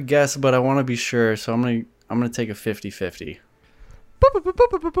 I have a guess, but I want to be sure, so I'm gonna take a 50-50.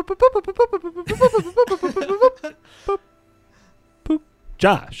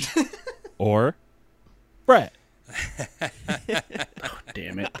 Josh. Or Brett.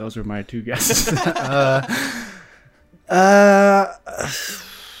 Damn it, those were my two guesses. I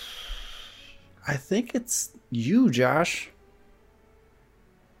think it's you, Josh.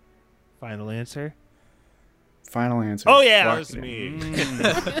 Final answer? Final answer. Oh, yeah, that Lock was it in. me.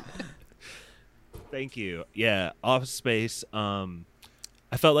 Thank you. Yeah, Office Space.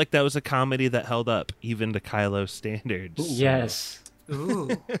 I felt like that was a comedy that held up even to Kylo's standards. So- Yes. Ooh.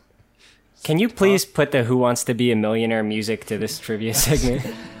 Can you please put the Who Wants to Be a Millionaire music to this trivia segment?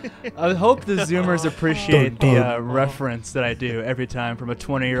 I hope the Zoomers appreciate the reference that I do every time from a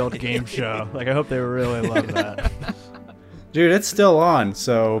 20-year-old game show. Like, I hope they really love that. Dude, it's still on,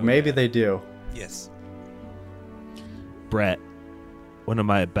 so maybe they do. Yes. Brett, one of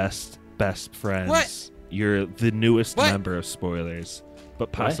my best friends. What? You're the newest What? member of Spoilers,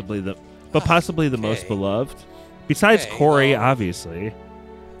 but possibly the most okay. beloved. Besides Okay, Corey, well- obviously.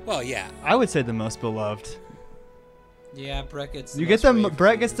 Well, yeah. I would say the most beloved. Yeah, Brett gets. You get the most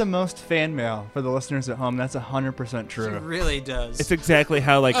Brett rave gets the most fan mail for the listeners at home. That's 100% He true. really does. It's exactly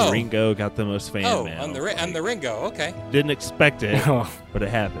how like Oh. Ringo got the most fan Oh, mail. on the Ringo. Okay. Didn't expect it, Oh. but it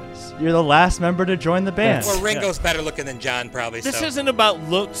happens. You're the last member to join the band. Well, Ringo's better looking than John, probably. This so. isn't about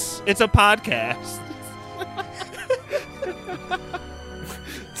looks. It's a podcast.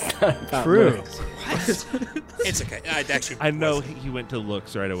 True. It's okay. I know he went to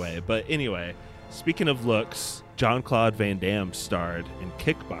looks right away, but anyway, speaking of looks, Jean-Claude Van Damme starred in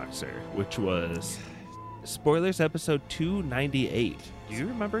Kickboxer, which was Spoilers episode 298. Do you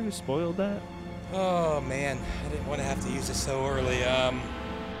remember who spoiled that? Oh man, I didn't want to have to use this so early.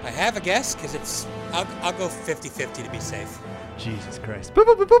 I have a guess because it's. I'll go 50-50 to be safe. Jesus Christ.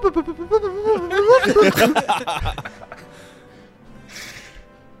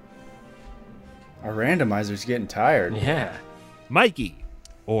 Our randomizer's getting tired. Yeah. Mikey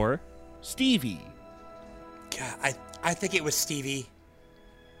or Stevie? God, I think it was Stevie.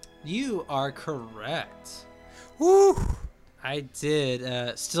 You are correct. Woo! I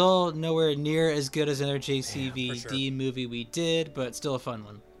did. Still nowhere near as good as another Yeah, for JCVD movie we did, but still a fun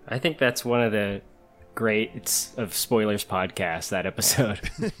one. I think that's one of the greats of Spoilers podcast, that episode.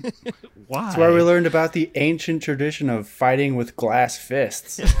 Why? That's where we learned about the ancient tradition of fighting with glass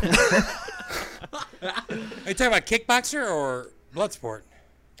fists. Are you talking about Kickboxer or Bloodsport?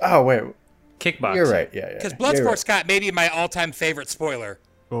 Oh, wait. Kickboxing. You're right. Yeah. Because You're Bloodsport's right. got maybe my all-time favorite spoiler.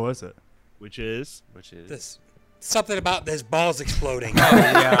 What was it? Which is? This something about his balls exploding. Oh,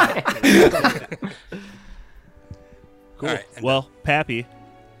 yeah. Cool. All right, Well, Pappy,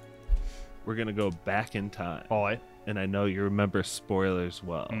 we're going to go back in time. Boy. And I know you remember Spoilers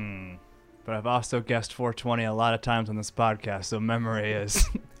well. But I've also guessed 420 a lot of times on this podcast, so memory is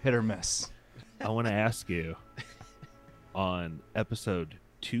hit or miss. I want to ask you, on episode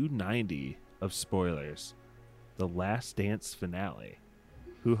 290 of Spoilers, the Last Dance finale,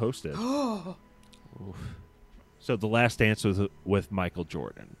 who hosted? Oof. So the Last Dance was with Michael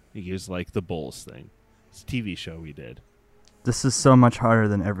Jordan. He was like the Bulls thing. It's a TV show we did. This is so much harder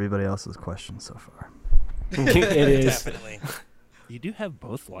than everybody else's questions so far. It is. Definitely. You do have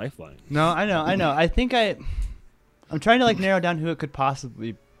both lifelines. No, I know. I think I'm trying to like narrow down who it could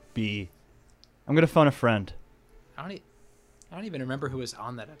possibly be. I'm gonna phone a friend. I don't even remember who was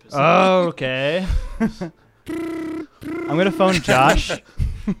on that episode. Oh, okay. I'm gonna phone Josh.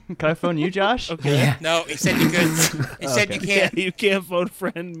 Can I phone you, Josh? Okay. Yeah. No, he said you could. He said you Yeah, can't. you can't phone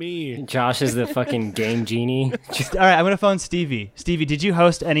friend me. Josh is the fucking game genie. All right, I'm gonna phone Stevie. Stevie, did you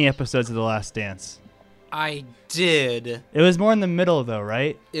host any episodes of The Last Dance? I did. It was more in the middle, though,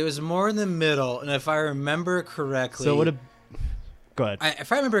 right? It was more in the middle, and if I remember correctly, So it would have. Go ahead.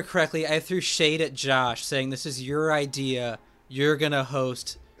 if I remember correctly, I threw shade at Josh, saying this is your idea. You're gonna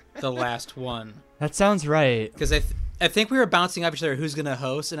host the last one, That sounds right. because I think we were bouncing off each other who's gonna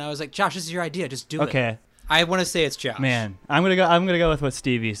host, and I was like, Josh, this is your idea. Just do it. Okay, I want to say it's Josh. man, I'm gonna go with what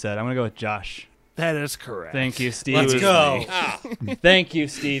Stevie said. I'm gonna go with Josh. That is correct. Thank you, Stevie. Let's go. Ah, Thank you,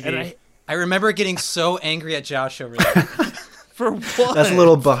 Stevie. And I remember getting so angry at Josh over that. for what? That's a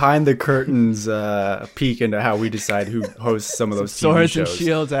little behind the curtains peek into how we decide who hosts some of those TV Swords and shows.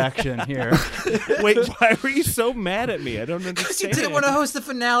 Shields action here. Wait, why were you so mad at me? I don't Because you understand. didn't want to host the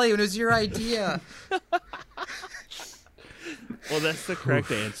finale when it was your idea. Well, that's the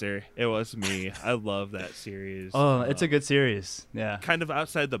correct answer. It was me. I love that series. Oh, it's a good series. Yeah. kind of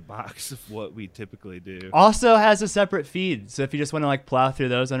outside the box of what we typically do. Also has a separate feed, so if you just want to like plow through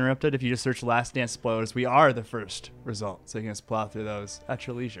those uninterrupted, if you just search Last Dance Spoilers, we are the first result, so you can just plow through those at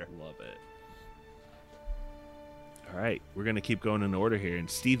your leisure. Love it. All right, we're gonna keep going in order here, and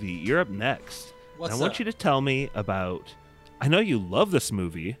Stevie, you're up next. What's I want up? you to tell me about. I know you love this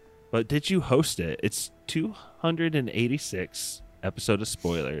movie, but did you host it? It's 286 episode of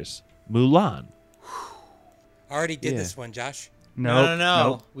Spoilers. Mulan. already did Yeah. this one, Josh. No.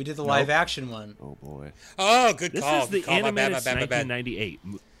 Nope. We did the live action one. Oh boy. Oh, good This call. is the Good call. My bad, animated my bad, my bad. 1998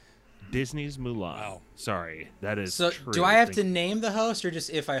 Disney's Mulan. Wow. Sorry, that is. So, true. do I have to Thank- name the host or just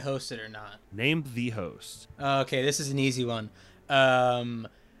if I host it or not? name the host? Okay, this is an easy one.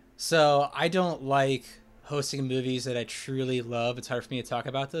 So I don't like hosting movies that I truly love. It's hard for me to talk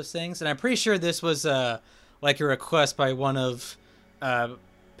about those things. And I'm pretty sure this was like a request by one of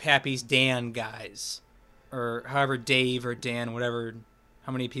Pappy's Dan guys. Or however, Dave or Dan, whatever,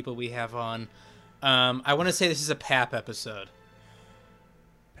 how many people we have on. I want to say this is a Pap episode.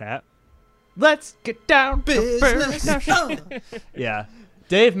 Pat? Let's get down to Business. business. Yeah.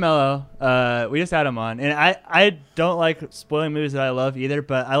 Dave Mello, we just had him on. And I don't like spoiling movies that I love either,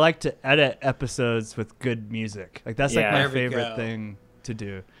 but I like to edit episodes with good music. Like, that's like Yeah. my There we favorite go. thing to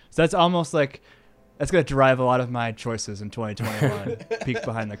do. So that's almost like, that's going to drive a lot of my choices in 2021. Peek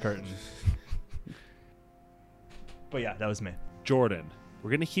behind the curtain. But yeah, that was me. Jordan, we're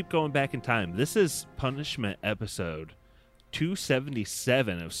going to keep going back in time. This is Punishment episode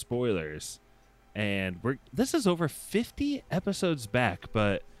 277 of Spoilers. And this is over 50 episodes back,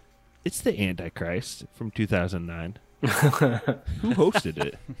 but it's the Antichrist from 2009. Who hosted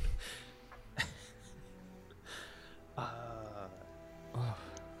it?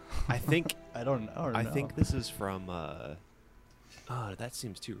 I think I don't know. I think this is from. That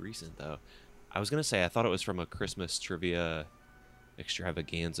seems too recent though. I was gonna say I thought it was from a Christmas trivia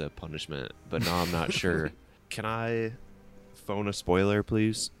extravaganza punishment, but no, I'm not sure. Can I phone a spoiler,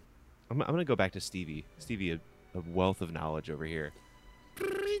 please? I'm gonna go back to Stevie. Stevie, a wealth of knowledge over here.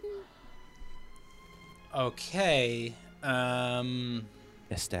 Okay.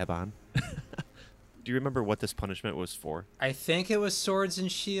 Esteban. Do you remember what this punishment was for? I think it was Swords and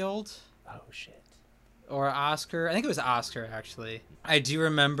Shield. Oh shit. Or Oscar. I think it was Oscar, actually. I do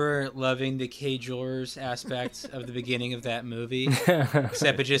remember loving the K. Jewelers aspect of the beginning of that movie.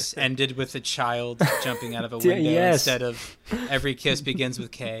 Except it just ended with a child jumping out of a window Yes. instead of every kiss begins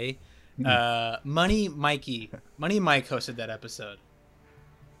with K. Money Mike hosted that episode.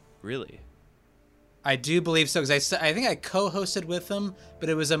 Really? I do believe so, because I think I co-hosted with him, but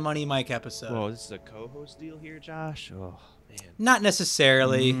it was a Money Mike episode. Whoa, this is a co-host deal here, Josh? Oh, man. Not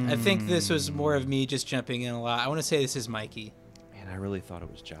necessarily. I think this was more of me just jumping in a lot. I want to say this is Mikey. Man, I really thought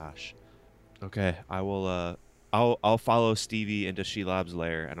it was Josh. Okay, I will, I'll follow Stevie into Shelob's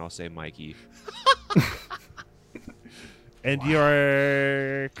lair, and I'll say Mikey. And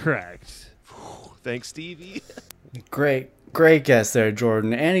you're correct. Thanks, Stevie. Great guess there,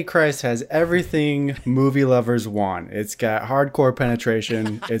 Jordan. Antichrist has everything movie lovers want. It's got hardcore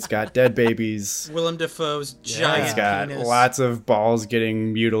penetration. It's got dead babies. Willem Dafoe's giant It's got penis. lots of balls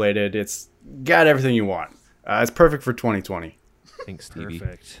getting mutilated. It's got everything you want. It's perfect for 2020. Thanks, Stevie.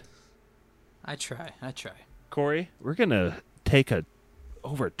 Perfect. I try. Corey, we're going to take a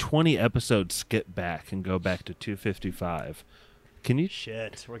over 20 episode skip back and go back to 255. Can you...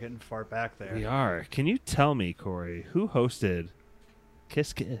 Shit, we're getting far back there. We are. Can you tell me, Corey, who hosted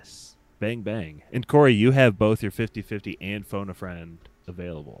Kiss Kiss, Bang Bang? And Corey, you have both your 50-50 and Phone a Friend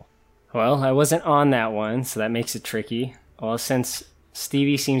available. Well, I wasn't on that one, so that makes it tricky. Well, since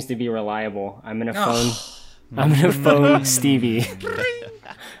Stevie seems to be reliable, I'm gonna phone Stevie.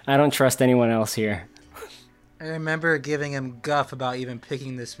 I don't trust anyone else here. I remember giving him guff about even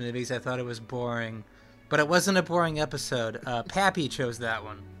picking this movie because I thought it was boring. But it wasn't a boring episode. Pappy chose that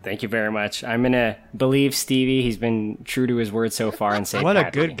one. Thank you very much. I'm gonna believe Stevie. He's been true to his word so far and say What a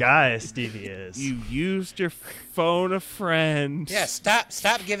Pappy. good guy Stevie is. You used your Phone a Friend. Yeah, stop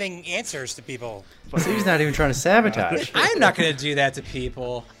giving answers to people. He's not even trying to sabotage. I'm not going to do that to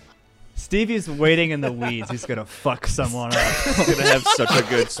people. Stevie's waiting in the weeds. He's gonna fuck someone up. He's gonna have such a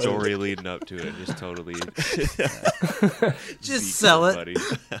good story leading up to it. Just totally. Just sell it. Buddy.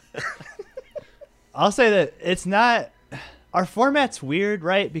 I'll say that it's not. Our format's weird,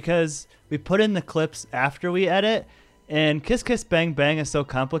 right? Because we put in the clips after we edit, and Kiss Kiss Bang Bang is so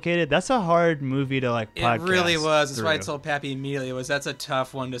complicated. That's a hard movie to It podcast really was. That's why I through. told Pappy immediately that's a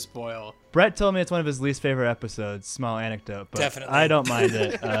tough one to spoil. Brett told me it's one of his least favorite episodes. Small anecdote, but Definitely. I don't mind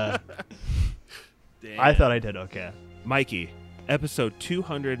it. I thought I did okay. Mikey, episode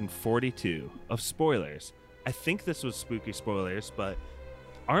 242 of Spoilers. I think this was spooky spoilers, but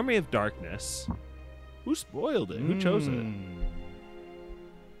Army of Darkness. Who spoiled it? Who chose it?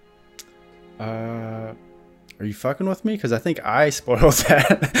 Are you fucking with me? Because I think I spoiled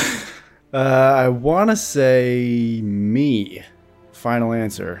that. I want to say me. Final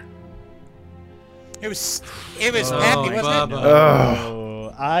answer. It was Pappy, wasn't it?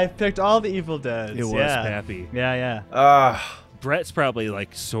 Oh, I picked all the Evil Deads. It was yeah. Pappy. Yeah. Brett's probably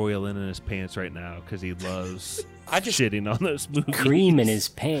like soiling in his pants right now because he loves I just shitting on those movies. Cream in his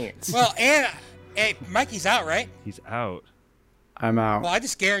pants. well, and hey, Mikey's out, right? He's out. I'm out. Well, I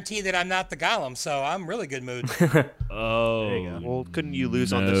just guarantee that I'm not the Gollum, so I'm really good mood. Oh. There you go. Well, couldn't you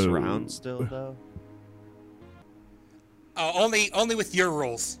lose on this No. round still though? Only with your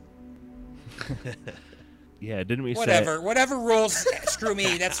rules. Yeah, didn't we Whatever rules, screw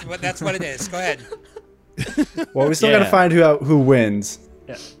me. That's what it is. Go ahead. Well, we still got to find who wins.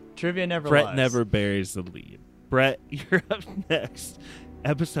 Yeah. Trivia never Brett lies. never buries the lead. Brett, you're up next.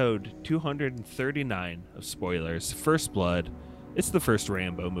 Episode 239 of spoilers. First Blood. It's the first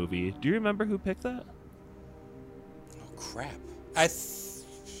Rambo movie. Do you remember who picked that? Oh crap! I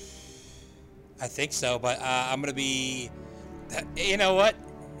think so, but I'm gonna be. You know what,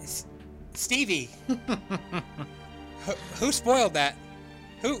 Stevie? who spoiled that?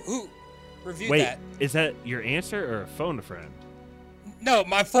 Who reviewed Wait, that? is that your answer or a phone a friend? No,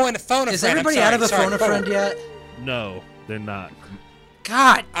 my phone a friend. Is everybody out of a phone a friend yet? No, they're not.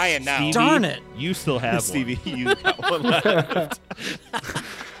 God, I am now. Stevie, darn it! You still have Stevie, one. you got one left.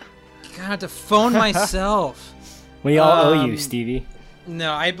 God, to phone myself. We all owe you, Stevie.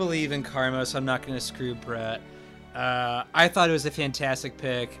 No, I believe in karma, so I'm not going to screw Brett. I thought it was a fantastic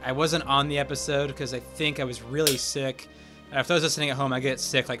pick. I wasn't on the episode because I think I was really sick. For those listening at home, I get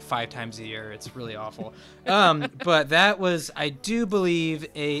sick like 5 times a year. It's really awful. But that was, I do believe,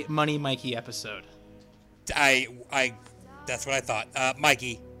 a Money Mikey episode. That's what I thought.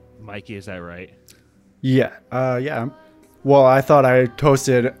 Mikey. Mikey, is that right? Yeah. Yeah. Well, I thought I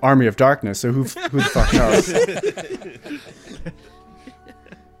hosted Army of Darkness, so who the fuck knows?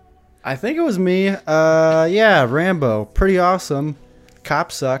 I think it was me. Yeah, Rambo. Pretty awesome.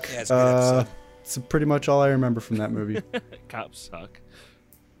 Cops suck. Yeah, it's a good episode. It's pretty much all I remember from that movie. Cops suck.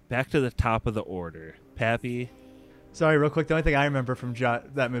 Back to the top of the order. Pappy. Sorry, real quick. The only thing I remember from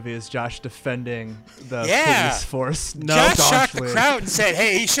that movie is Josh defending the police force. Josh shocked the crowd and said,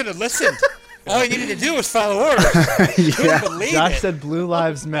 "Hey, he should have listened. All he needed to do was follow orders." Couldn't believe Josh it. said, "Blue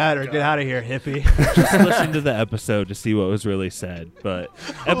lives matter. Get out of here, hippie." Just listen to the episode to see what was really said. But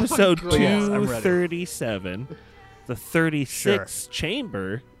episode God. Yes, I'm ready. 237, the 36th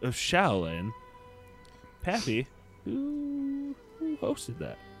chamber of Shaolin. Pappy, who hosted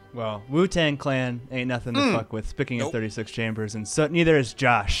that? Well, Wu-Tang Clan ain't nothing to fuck with. Speaking of 36 chambers, and so neither is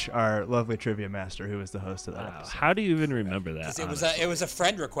Josh, our lovely trivia master, who was the host of that episode. How do you even remember that? 'Cause it was a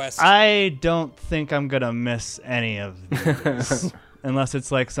friend request. I don't think I'm gonna miss any of these. Unless it's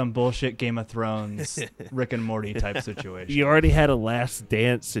like some bullshit Game of Thrones, Rick and Morty type situation. You already had a Last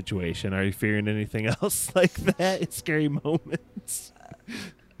Dance situation. Are you fearing anything else like that in Scary Moments?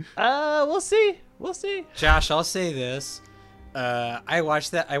 We'll see. We'll see. Josh, I'll say this. I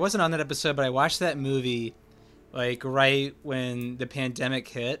watched that. I wasn't on that episode, but I watched that movie like right when the pandemic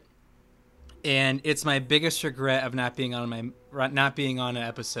hit, and it's my biggest regret of not being on an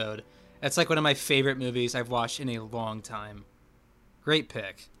episode. It's like one of my favorite movies I've watched in a long time. Great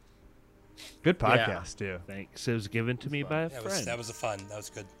pick. Good podcast too. Thanks. It was given to me by a friend. That was fun. That was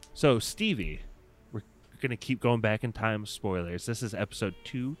good. So Stevie, we're gonna keep going back in time. Spoilers. This is episode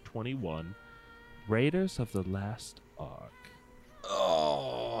 221, Raiders of the Lost Ark.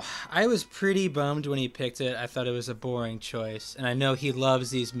 Oh, I was pretty bummed when he picked it. I thought it was a boring choice, and I know he loves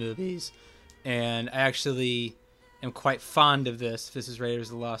these movies, and I actually am quite fond of this. This is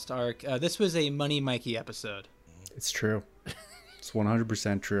Raiders of the Lost Ark. This was a Money Mikey episode. It's true. It's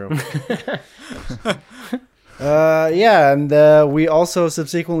 100% true. Yeah, and we also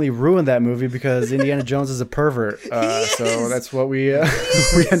subsequently ruined that movie because Indiana Jones is a pervert. So that's what we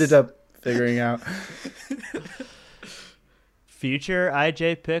we ended up figuring out. Future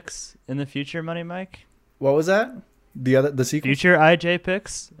IJ picks in the future, Money Mike. What was that? The sequel? Future IJ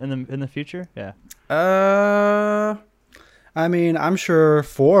picks in the future? Yeah. I mean, I'm sure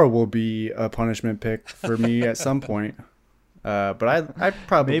 4 will be a punishment pick for me at some point. But I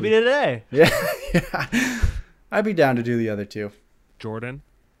probably maybe today. Yeah. I'd be down to do the other 2. Jordan,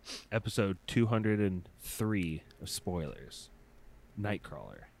 episode 203 of Spoilers,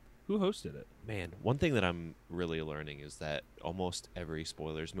 Nightcrawler. Who hosted it? Man, one thing that I'm really learning is that almost every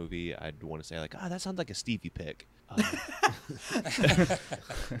Spoilers movie, I'd want to say like, that sounds like a Stevie pick. Nightcrawler.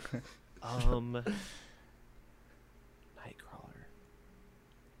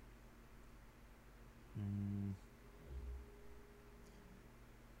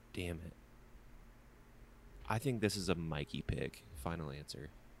 Damn it. I think this is a Mikey pick. Final answer.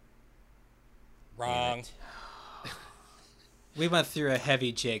 Wrong. We went through a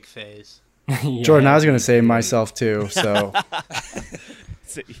heavy Jake phase. Yeah. Jordan, I was going to say myself too, so.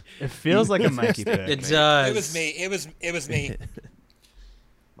 It feels like a Mikey pick. It does. It was me. It was me.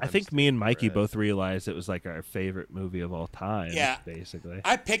 I think me and Mikey both realized it was like our favorite movie of all time. Yeah. Basically.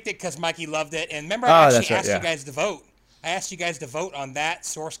 I picked it because Mikey loved it, and remember I actually asked right, you guys to vote. I asked you guys to vote on that,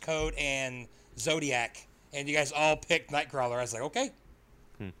 Source Code, and Zodiac, and you guys all picked Nightcrawler. I was like, okay.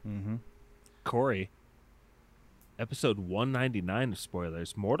 Corey. Episode 199 of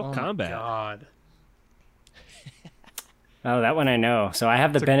spoilers. Mortal Kombat. God. Oh, that one I know. So I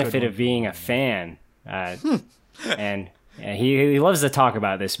have the It's a good benefit one. of being a fan, and he loves to talk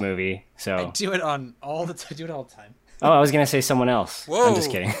about this movie. I So do it all the time. I was gonna say someone else. Whoa. I'm just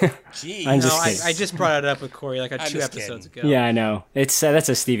kidding. Jeez. I'm No, just kidding. I just brought it up with Corey like I'm 2 just episodes kidding. ago. Yeah, I know. It's that's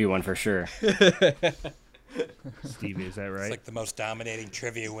a Stevie one for sure. Stevie, is that It's right? like the most dominating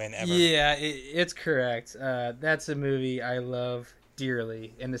trivia win ever. Yeah, it's correct. That's a movie I love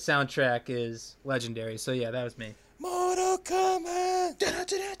dearly, and the soundtrack is legendary. So yeah, that was me. Mortal Kombat.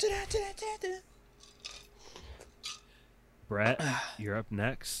 Brett, you're up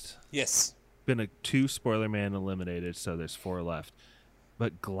next. Yes. Been a 2 spoiler man eliminated, so there's 4 left.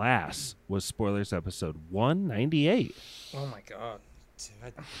 But Glass was spoilers episode 198. Oh my god.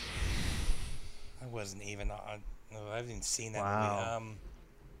 Dude, I wasn't even on. No, I haven't even seen that Wow. movie.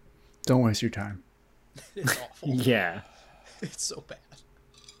 Don't waste your time. It's awful. Yeah. It's so bad.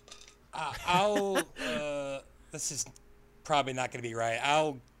 I'll. This is probably not going to be right.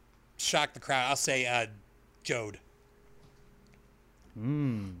 I'll shock the crowd. I'll say Jode.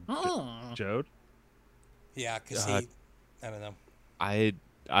 Jode? Yeah, because Uh, I don't know. I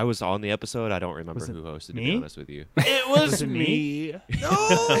was on the episode. I don't remember Was it who hosted. To me? be honest with you, It was it me. that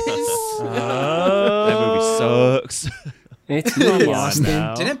movie sucks. It's Come on Austin.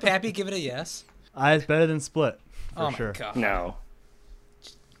 now. Didn't Pappy give it a yes? It's better than Split, for Oh sure. my god. No.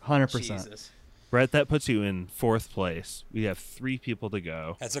 100%. Jesus. Brett, that puts you in 4th place. We have 3 people to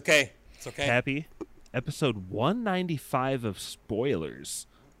go. That's okay. It's okay. Happy? Episode 195 of spoilers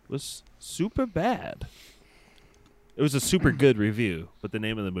was super bad. It was a super good review, but the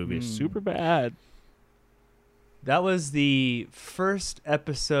name of the movie is super bad. That was the first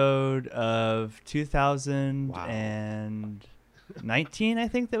episode of 2019, I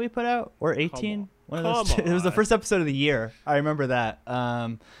think, that we put out, or 18. One of those Come two. It was the on. first episode of the year. I remember that.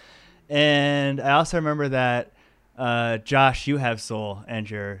 And I also remember that Josh, you have Soul, and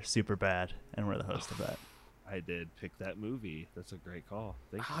you're super bad, and we're the host of that. I did pick that movie. That's a great call.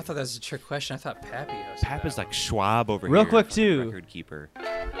 Thank Oh, I you. thought that was a trick question. I thought Pappy hosted Pap that is like Schwab over Real here. quick, fucking too. Record keeper.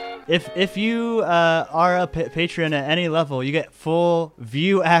 If you are a patron at any level, you get full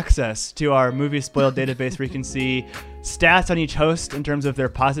view access to our movie spoiled database where you can see stats on each host in terms of their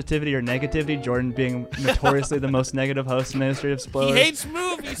positivity or negativity. Jordan being notoriously the most negative host in the history of spoilers.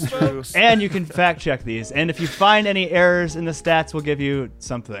 movies, folks. And you can fact check these. And if you find any errors in the stats, we'll give you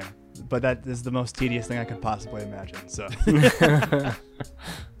something. But that is the most tedious thing I could possibly imagine. So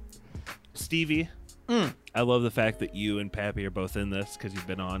Stevie, I love the fact that you and Pappy are both in this because you've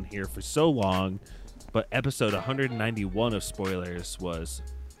been on here for so long. But episode 191 of spoilers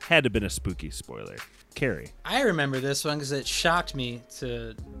had to have been a spooky spoiler. Carrie. I remember this one because it shocked me.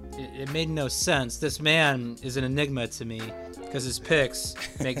 It made no sense. This man is an enigma to me because his picks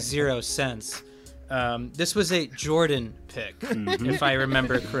make 0 sense. This was a Jordan pick, if I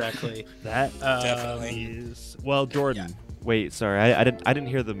remember correctly. That Definitely. is Jordan. Wait, sorry, I didn't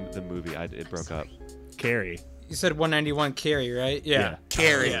hear the movie. It broke up. Carrie. You said 191 Carrie, right? Yeah.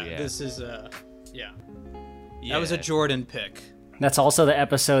 Carrie. Yeah. Yeah. This is yeah. That was a Jordan pick. That's also the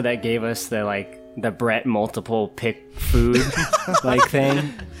episode that gave us the Brett multiple pick food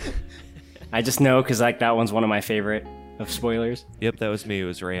thing. I just know because that one's one of my favorite of spoilers. Yep, that was me. It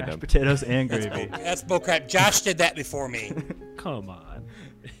was random. potatoes and gravy. That's bullcrap. Josh did that before me. Come on.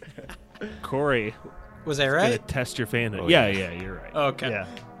 Corey. Was I Gonna right? test your fanhood. Oh, yeah, yeah. you're right. Okay. Yeah.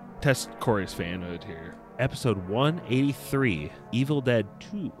 Test Corey's fanhood here. Episode 183, Evil Dead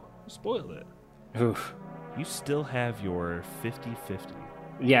 2. Spoiled it. Oof. You still have your 50-50.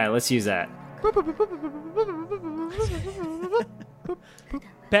 Yeah, let's use that.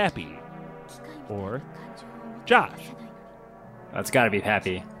 Pappy or Josh. That's got to be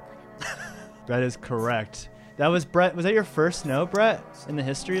Pappy. That is correct. That was Brett. Was that your first no, Brett, in the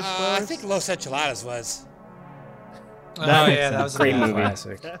history of spoilers? I think Los Enchiladas was. Oh That makes yeah, that was Great a movie.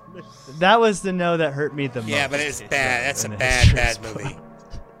 Classic. That was the no that hurt me the most. Yeah, but it's bad. That's a in the bad, history of bad spoilers. movie.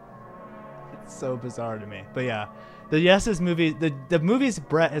 It's so bizarre to me. But yeah, the yeses movie, the movies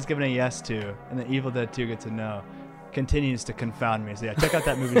Brett has given a yes to, and the Evil Dead 2 gets a no, continues to confound me. So yeah, check out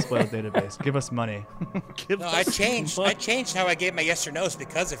that movie spoiled database. Give us money. No, I changed how I gave my yes or no's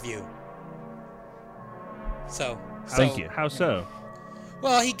because of you. So. Thank so- you. How so?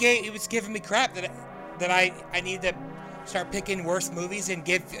 Well, he was giving me crap that I need to start picking worse movies and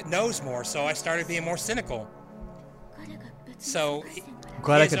give no's more. So I started being more cynical. So.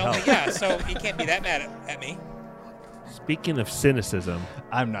 Glad I his could only- help. Yeah, so he can't be that mad at me. Speaking of cynicism,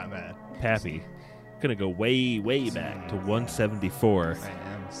 I'm not mad. Pappy, gonna go way back to 174. I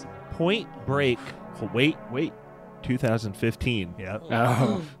am. Point Break. Wait. 2015. Yep.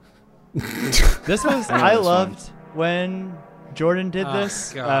 Oh, This was I know I this loved when Jordan did Oh,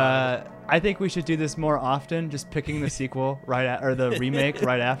 this. God. I think we should do this more often, just picking the sequel or the remake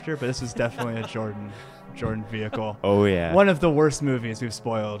right after. But this was definitely a Jordan vehicle. Oh yeah. One of the worst movies we've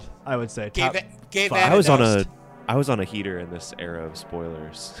spoiled, I would say. Gave Top that, gave five. that I was on dust. a heater in this era of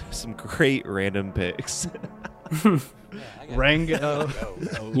spoilers. Some great random picks. Rango.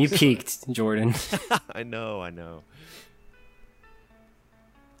 you peaked, Jordan. I know.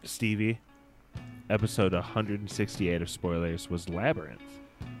 Stevie, episode 168 of spoilers was Labyrinth.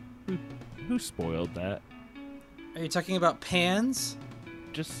 Who spoiled that? Are you talking about Pans?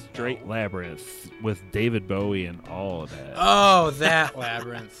 Just straight Labyrinth with David Bowie and all of that. Oh, that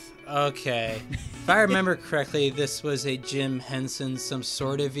Labyrinth. Okay. If I remember correctly, this was a Jim Henson some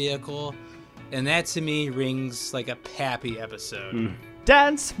sort of vehicle, and that to me rings like a Pappy episode.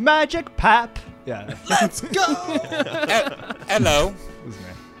 Dance Magic Pap. Yeah. Let's go! Hello.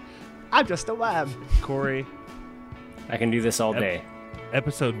 I'm just a web. Corey, I can do this all day.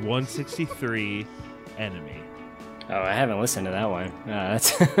 episode 163, Enemy. Oh, I haven't listened to that one.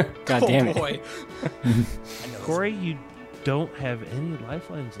 That's God damn it. Boy. Corey, you don't have any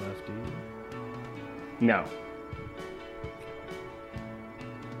lifelines left, do you? No.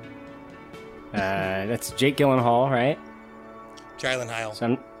 That's Jake Gyllenhaal, right? Jalen Heil. So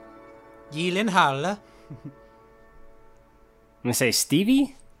I'm Yeelin Holla. gonna say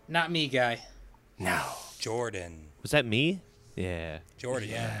Stevie. Not me, guy. No. Jordan. Was that me? Yeah. Jordan,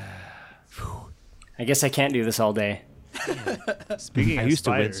 yeah. I guess I can't do this all day. Speaking I of used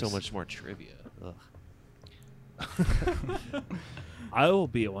to win spiders. so much more trivia. Ugh. I will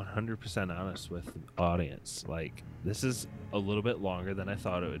be 100% honest with the audience. Like, this is a little bit longer than I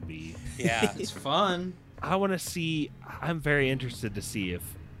thought it would be. Yeah. It's fun. I want to see, I'm very interested to see if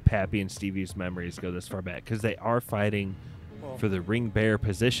Pappy and Stevie's memories go this far back, because they are fighting for the ring bearer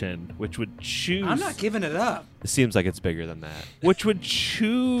position, which would choose. I'm not giving it up. It seems like it's bigger than that. Which would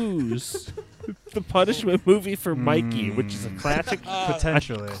choose the punishment movie for Mikey, which is a classic,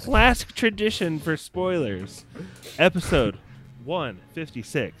 Potentially. classic tradition for spoilers. Episode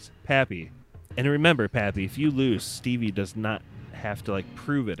 156, Pappy. And remember, Pappy, if you lose, Stevie does not have to like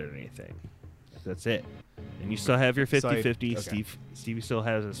prove it or anything. That's it. And you still have your 50-50. okay. Stevie still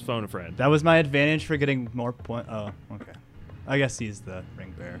has his phone friend. That was my advantage for getting more point. Oh, okay. I guess he's the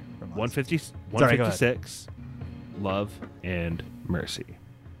ring bearer. From last 150, Sorry, go ahead. 156, Love and Mercy.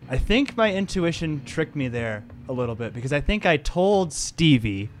 I think my intuition tricked me there a little bit because I think I told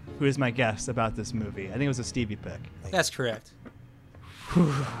Stevie, who is my guest, about this movie. I think it was a Stevie pick. That's correct.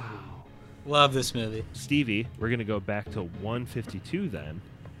 Love this movie. Stevie, we're going to go back to 152 then.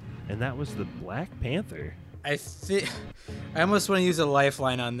 And that was the Black Panther. I almost want to use a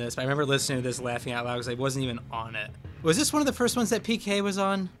lifeline on this, but I remember listening to this laughing out loud because I wasn't even on it. Was this one of the first ones that PK was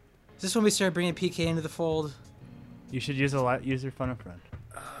on? Is this when we started bringing PK into the fold? You should use use your phone a friend.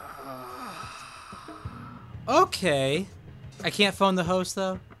 Okay. I can't phone the host,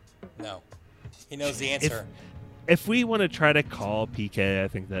 though? No. He knows the answer. If we want to try to call PK, I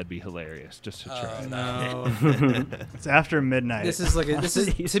think that'd be hilarious just to try. No. It's after midnight. This is like a, this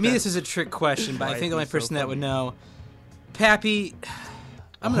is to me this is a trick question, but I think the only person that would know, Pappy.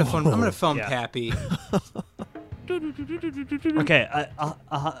 I'm gonna phone yeah. Pappy. Okay,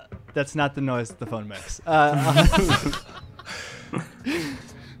 that's not the noise the phone makes. I'll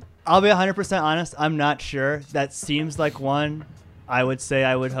be 100% honest. I'm not sure. That seems like one I would say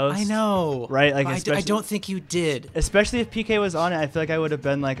I would host. I know, right? Like, but I especially- don't think you did. Especially if PK was on it, I feel like I would have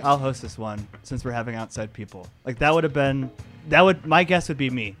been like, I'll host this one since we're having outside people. Like that would have been, my guess would be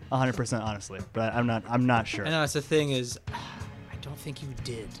me, 100% honestly. But I'm not sure. I know. It's the thing is, I don't think you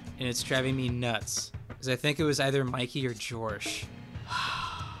did, and it's driving me nuts because I think it was either Mikey or George.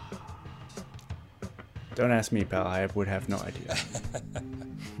 Don't ask me, pal. I would have no idea.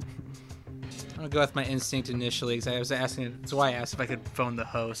 I'm gonna go with my instinct initially because I was asking. That's why I asked if I could phone the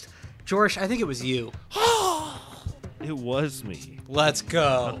host. George, I think it was you. It was me. Let's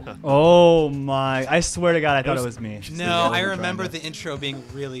go. Oh my! I swear to God, I thought it was me. No, I remember the intro being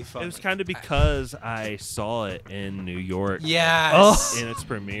really fun. It was kind of because I saw it in New York Yes. in its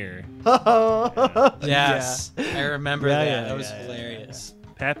premiere. Yes. I remember Yeah, that. yeah, That was yeah, hilarious.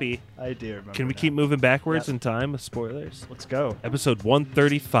 Pappy, I do remember. can we now. keep moving backwards Yep. in time with spoilers? Let's go. Episode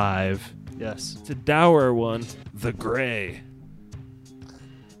 135. Yes. It's a dour one. The Gray.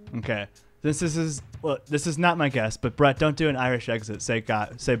 Okay. This is not my guess, but Brett, don't do an Irish exit. Say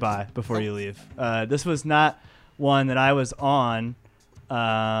bye before you leave. This was not one that I was on.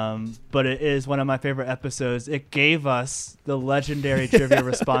 But it is one of my favorite episodes. It gave us the legendary trivia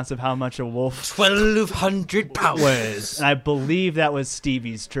response of how much a wolf 1,200 powers. And I believe that was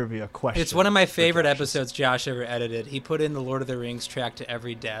Stevie's trivia question. It's one of my favorite episodes Josh ever edited. He put in the Lord of the Rings track to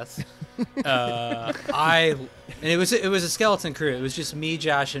every death. And it was a skeleton crew. It was just me,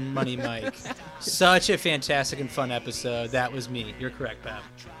 Josh, and Money Mike. Such a fantastic and fun episode. That was me. You're correct, Pap.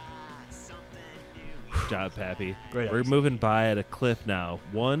 Good job, Pappy. Great We're episode. moving by at a clip now.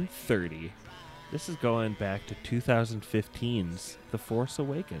 1:30. This is going back to 2015's The Force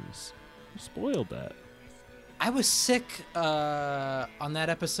Awakens. You spoiled that. I was sick on that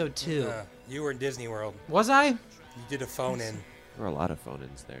episode too. You were in Disney World. Was I? You did a phone in. There were a lot of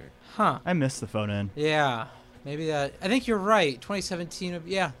phone-ins there. Huh. I missed the phone in. Yeah. Maybe that. I think you're right. 2017.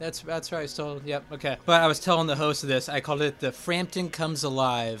 Yeah, that's right. Still. Yep. Okay. But I was telling the host of this. I called it the Frampton Comes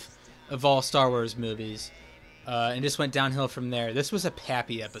Alive of all Star Wars movies, and just went downhill from there. This was a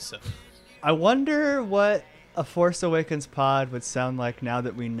Pappy episode. I wonder what a Force Awakens pod would sound like now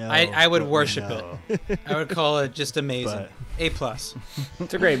that we know. I would what we worship know. it. I would call it just amazing. But- A+.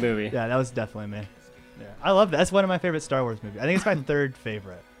 It's a great movie. Yeah, that was definitely me. Yeah, I love that. That's one of my favorite Star Wars movies. I think it's my third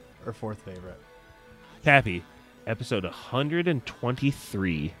favorite or fourth favorite. Pappy, episode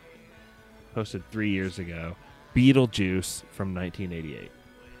 123, posted 3 years ago. Beetlejuice from 1988.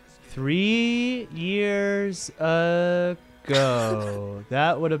 3 years ago,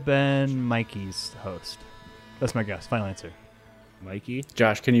 that would have been Mikey's host. That's my guess. Final answer. Mikey?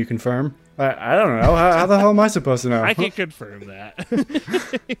 Josh, can you confirm? I don't know. How the hell am I supposed to know? I can confirm that.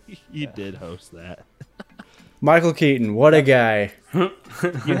 You did host that. Michael Keaton, what a guy.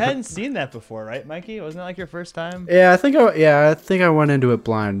 You hadn't seen that before, right, Mikey? Wasn't that like your first time? Yeah, I think I went into it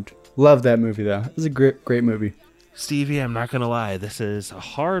blind. Love that movie though. It was a great movie. Stevie, I'm not going to lie. This is a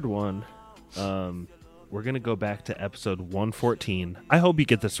hard one. We're going to go back to episode 114. I hope you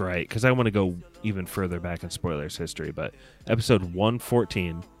get this right because I want to go even further back in spoilers history. But episode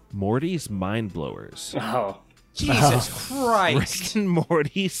 114, Morty's Mind Blowers. Oh. Jesus Christ. Rick and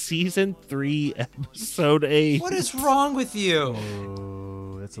Morty season 3, episode 8. What is wrong with you?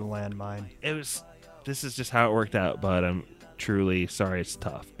 Oh, that's a landmine. This is just how it worked out, but I'm truly sorry it's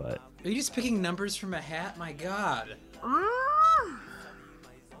tough, but Are you just picking numbers from a hat? My God.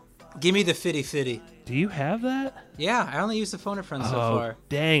 Give me the fitty. do you have that? Yeah, I only used the phone a friend so far.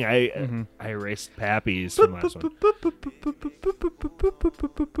 Dang, I erased Pappy's from last one.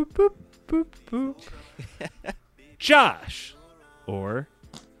 Josh or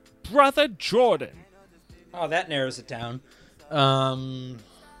Brother Jordan. Oh, that narrows it down.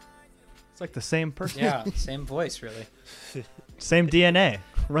 It's like the same person. Yeah, same voice, really. Same DNA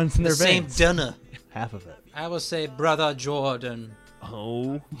runs in The their same veins. dinner. Half of it. I will say Brother Jordan.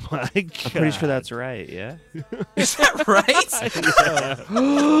 Oh my God. I'm pretty sure that's right, yeah? Is that right?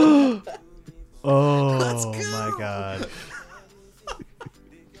 Oh my God.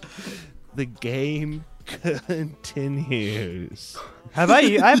 The game continues. I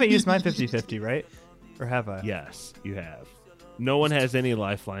haven't used mine 50-50, right? Or have I? Yes, you have. No one has any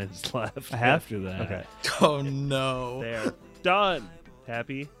lifelines left I have? after that. Okay. Oh, no. They're done.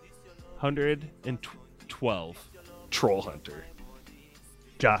 Happy. 112. Troll Hunter.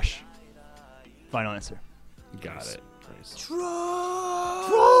 Josh. Final answer. Got it. Nice.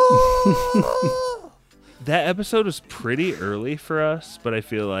 That episode was pretty early for us, but I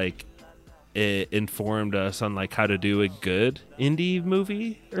feel like it informed us on like how to do a good indie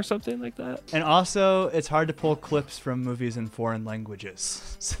movie or something like that. And also, it's hard to pull clips from movies in foreign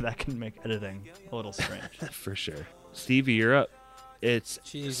languages, so that can make editing a little strange. For sure. Stevie, you're up. It's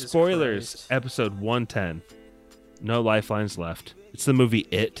Jesus spoilers, Christ. episode 110. No lifelines left. It's the movie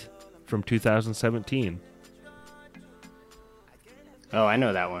It from 2017. Oh, I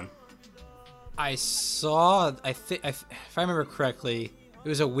know that one. I saw, if I remember correctly, it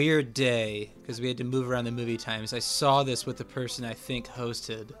was a weird day because we had to move around the movie times. I saw this with the person I think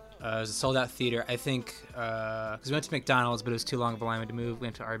hosted. It was a sold-out theater. I think because we went to McDonald's, but it was too long of a line to move. We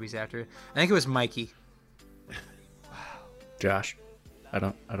went to Arby's after. I think it was Mikey. Josh, I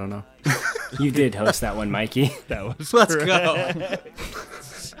don't know. You did host that one, Mikey. That was Let's correct. go.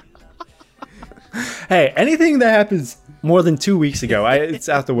 Hey, anything that happens more than 2 weeks ago, it's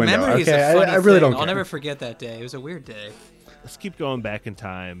out the window. Memory is Okay, a funny I really thing. don't I'll care. never forget that day. It was a weird day. Let's keep going back in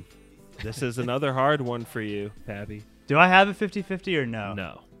time. This is another hard one for you, Pappy. Do I have a 50-50 or no?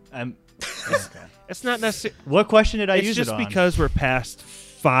 No. Okay. It's not necessarily. What question did I It's use just it on? because we're past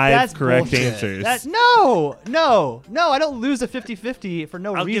 5 That's correct bullshit. answers. No, I don't lose a 50-50 for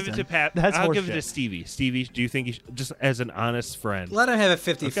no I'll reason. give it to Pat. That's I'll give it to horseshit. Stevie. Stevie, do you think you should, just as an honest friend? Let him have a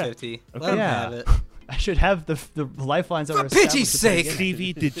 50-50. Okay. Let him Yeah. have it. I should have the lifelines that For were pity's established at the sake. beginning.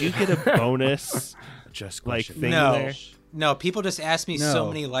 Stevie, did you get a bonus Just like question. thing No. there? No, people just asked me so No.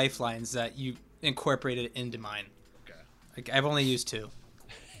 many lifelines that you incorporated into mine. Like, I've only used 2.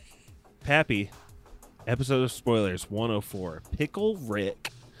 Pappy, episode of spoilers 104. Pickle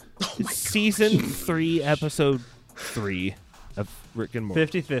Rick. It's season 3, episode 3 of Rick and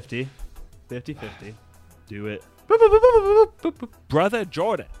Morty. 50-50. 50-50. Do it. Brother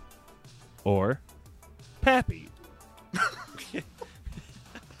Jordan. Or Pappy.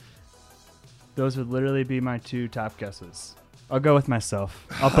 Those would literally be my 2 top guesses. I'll go with myself.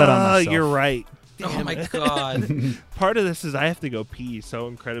 I'll bet on myself. You're right. Oh my god. Part of this is I have to go pee so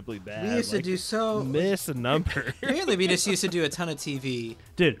incredibly bad. We used to like, do so. miss a number. Really, we just used to do a ton of TV.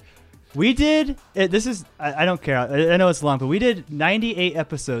 Dude, we did. This is. I don't care. I know it's long, but we did 98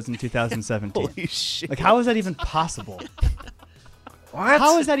 episodes in 2017. Holy shit. Like, how is that even possible? What?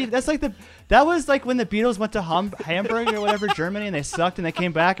 How is that even? That's like that was like when the Beatles went to Hamburg or whatever, Germany, and they sucked and they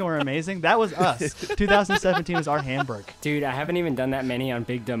came back and were amazing. That was us. 2017 was our Hamburg. Dude, I haven't even done that many on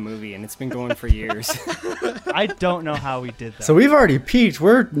Big Dumb Movie, and it's been going for years. I don't know how we did that. So we've already peaked.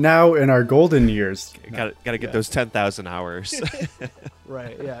 We're now in our golden years. Gotta get those 10,000 hours.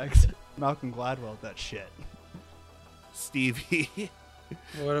 Right? Yeah. Malcolm Gladwell, that shit. Stevie.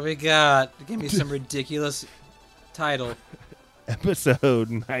 What do we got? Give me some ridiculous title. Episode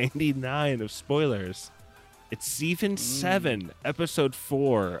 99 of spoilers. It's season 7, episode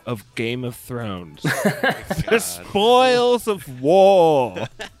 4 of Game of Thrones. The Spoils of War.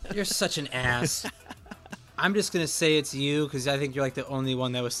 You're such an ass. I'm just gonna say it's you because I think you're like the only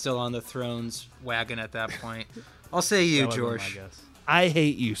one that was still on the Thrones wagon at that point. I'll say you, That would've been my George. guess. I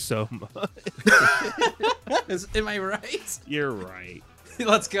hate you so much. Am I right? You're right.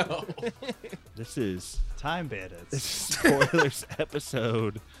 Let's go. This is Time Bandits. spoilers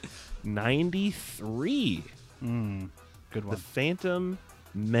episode 93. Good The one. Phantom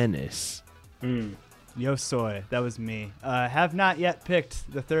Menace. Yo soy, that was me. Have not yet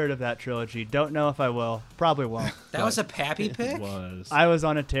picked the third of that trilogy. Don't know if I will. Probably won't. That was a Pappy pick? Was I was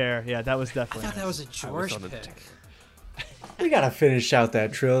on a tear. Yeah, that was I definitely. thought that was a George on a pick. We gotta finish out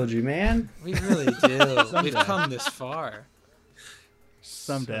that trilogy, man. We really do. We've come this far.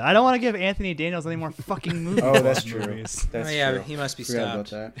 Someday. I don't want to give Anthony Daniels any more fucking movies. Oh, that's true. Movies. That's Oh, yeah, true. he must be Forgot about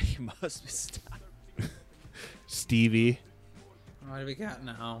stopped. that. He must be stopped. Stevie, What do we got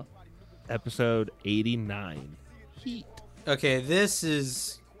now? episode 89. Heat. Okay, this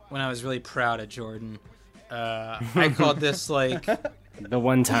is when I was really proud of Jordan. I called this like The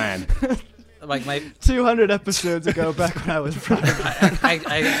one time. my 200 episodes ago, back when I was proud. I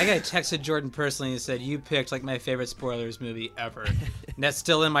got texted Jordan personally and said you picked like my favorite spoilers movie ever. And that's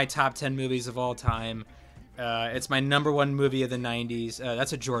still in my top 10 movies of all time. It's my number 1 movie of the 90s.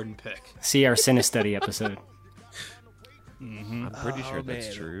 That's a Jordan pick. See our Cinestudy episode. I'm pretty sure that's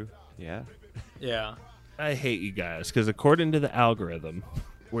man. true. Yeah. Yeah. I hate you guys because according to the algorithm,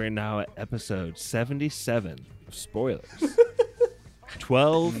 we're now at episode 77 of spoilers.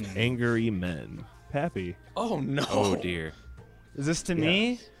 12 Angry Men. Pappy. Oh no. Oh dear. Is this to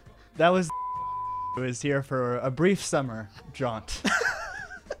me? That was who was here for a brief summer jaunt.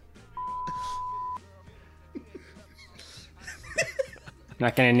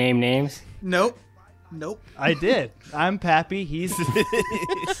 Not gonna name names. Nope. I did. I'm Pappy. He's.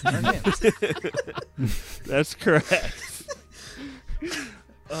 That's correct.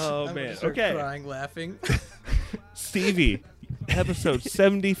 Oh, I'm man. gonna start Okay. crying laughing. Stevie, episode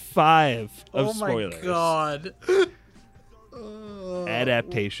 75 of Oh spoilers. my god.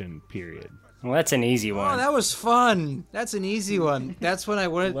 Adaptation, period. Well, that's an easy Oh, one. that was fun. That's an easy one. That's when I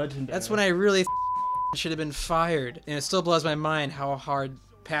wanted. Legendary. That's when I really should have been fired. And it still blows my mind how hard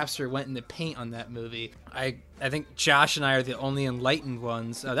Papster went in the paint on that movie. I think Josh and I are the only enlightened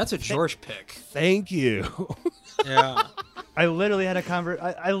ones. That's a George pick. Thank you. Yeah. I literally had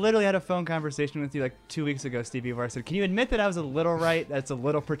I literally had a phone conversation with you like 2 weeks ago, Stevie, where I said, "Can you admit that I was a little right? That's a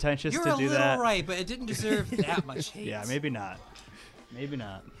little pretentious You're to a do little that." right, but it didn't deserve that much hate. Yeah, maybe not. Maybe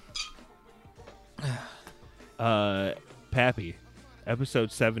not. Pappy,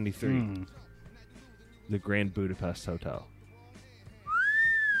 episode 73. The Grand Budapest Hotel.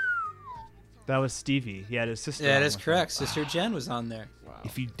 That was Stevie. He had his sister. Yeah, on that is with correct. Sister Jen was on there.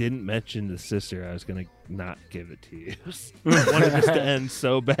 If you didn't mention the sister, I was going to not give it to you. I wanted this to end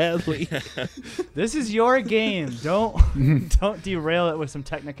so badly. him. This is your game. Don't derail it with some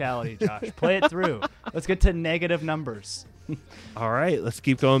technicality, Josh. Play it through. Let's get to negative numbers. All right, let's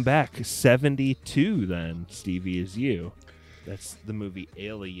keep going back. 72 then, Stevie, is you. That's the movie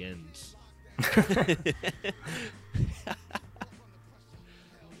Aliens.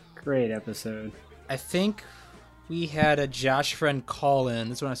 Great episode. I think we had a Josh friend call in.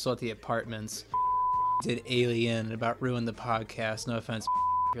 This is when I was still at the apartments. Did Alien and about ruined the podcast. No offense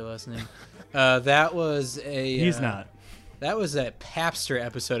if you're listening. That was a... He's not. That was a Papster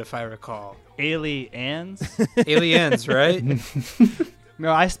episode, if I recall. Aliens? Aliens, right?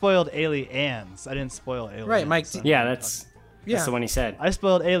 No, I spoiled Aliens. I didn't spoil Aliens. Right, Mike. Yeah, that's Yeah. the one he said. I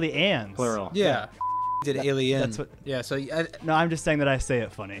spoiled Aliens. Plural. Yeah. Did Alien. That's what. Yeah, so... No, I'm just saying that I say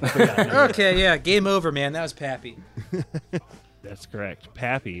it funny. But yeah, okay, yeah. Game over, man. That was Pappy. That's correct.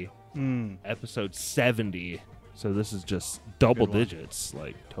 Pappy, episode 70. So this is just double digits,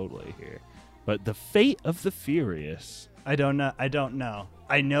 like totally here. But the fate of the Furious. I don't know.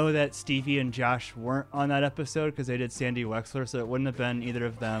 I know that Stevie and Josh weren't on that episode because they did Sandy Wexler, so it wouldn't have been either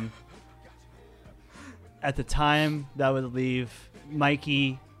of them. At the time, that would leave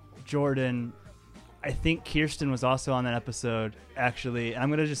Mikey, Jordan. I think Kirsten was also on that episode. Actually,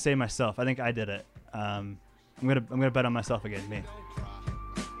 I'm gonna just say myself. I think I did it. I'm gonna bet on myself again. Me.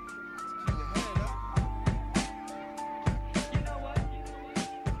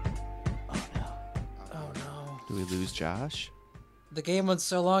 Oh, no. Do we lose Josh? The game went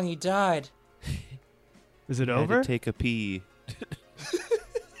so long, he died. Is it I had over? to take a pee.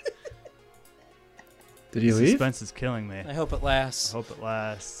 Did he leave? Suspense is killing me. I hope it lasts. Hope it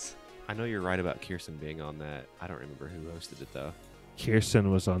lasts. I know you're right about Kirsten being on that. I don't remember who hosted it though. Kirsten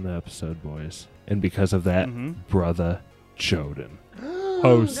was on the episode, boys. And because of that, Mhm. brother Jordan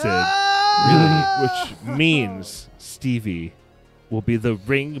hosted. Really? Which means Stevie will be the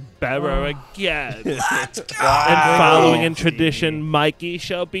ring bearer again. And following in tradition, Mikey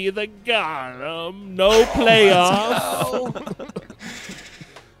shall be the Gollum. No playoff.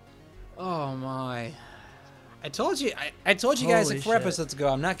 Oh, my. I told you guys Holy like 4 shit. episodes ago,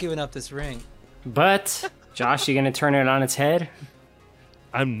 I'm not giving up this ring. But, Josh, you gonna turn it on its head?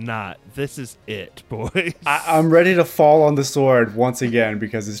 I'm not. This is it, boys. I'm ready to fall on the sword once again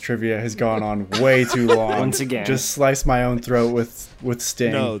because this trivia has gone on way too long. Once again. Just slice my own throat with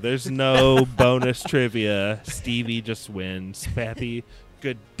Sting. No, there's no bonus trivia. Stevie just wins. Pappy,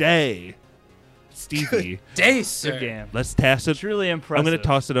 good day. Stevie, Day, sir. Good game. let's toss it. Truly impressive. I'm going to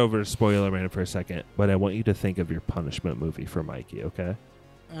toss it over to Spoiler Man for a second, but I want you to think of your punishment movie for Mikey, okay?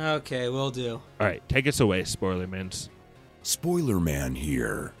 Okay, will do. All right, take us away, Spoiler Man. Spoiler Man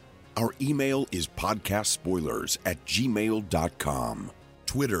here. Our email is podcastspoilers@gmail.com.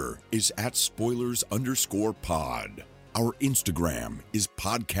 Twitter is @spoilers_pod. Our Instagram is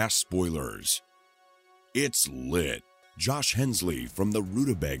podcast spoilers. It's lit. Josh Hensley from the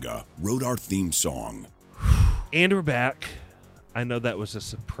Rutabaga wrote our theme song. And we're back. I know that was a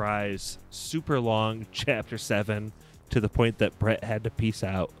surprise, super long Chapter 7 to the point that Brett had to peace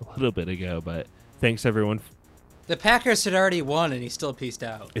out a little bit ago, but thanks everyone. The Packers had already won, and he still pieced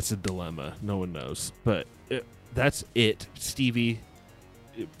out. It's a dilemma. No one knows. But that's it. Stevie,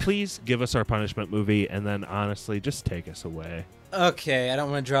 please give us our punishment movie, and then honestly, just take us away. Okay, I don't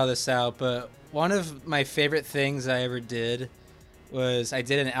want to draw this out, but one of my favorite things I ever did was I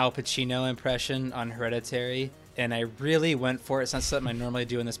did an Al Pacino impression on Hereditary, and I really went for it. It's not something I normally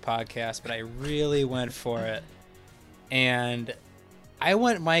do in this podcast, but I really went for it. And I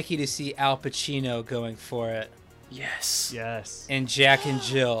want Mikey to see Al Pacino going for it. Yes. Yes. And Jack and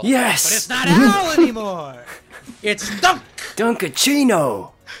Jill. Yes. But it's not Al anymore. It's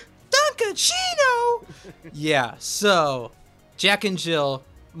Dunkachino. Dunkachino. Yeah, so Jack and Jill,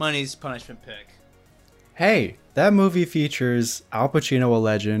 Money's punishment pick. Hey, that movie features Al Pacino, a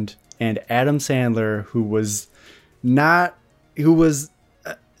legend, and Adam Sandler, who was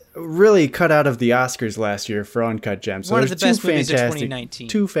really cut out of the Oscars last year for Uncut Gems. So One of there's the best movies of fantastic- 2019.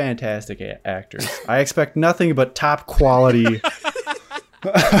 Two fantastic actors. I expect nothing but top quality.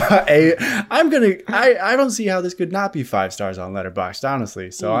 I don't see how this could not be 5 stars on Letterboxd, honestly.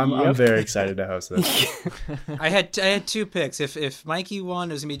 So I'm very excited to host this. I had 2 picks. If Mikey won,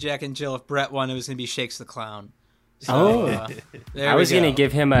 it was gonna be Jack and Jill. If Brett won, it was gonna be Shakes the Clown. So, there I we was gonna go.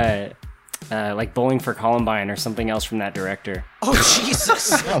 give him a like Bowling for Columbine or something else from that director. Oh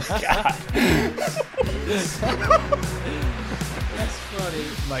Jesus! Oh God! That's funny.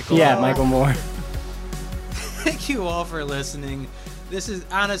 Michael. Yeah, Michael Moore. Thank you all for listening. This is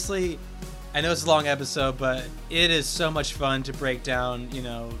honestly, I know it's a long episode, but it is so much fun to break down,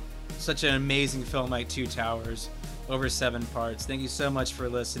 such an amazing film like Two Towers over 7 parts. Thank you so much for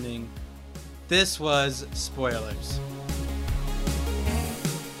listening. This was Spoilers.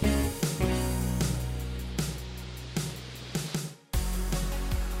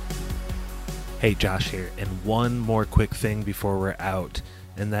 Hey, Josh here, and one more quick thing before we're out,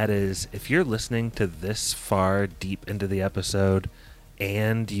 and that is if you're listening to this far deep into the episode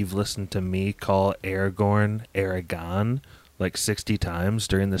and you've listened to me call Aragorn Aragon like 60 times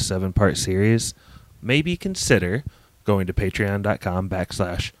during this 7-part series, maybe consider going to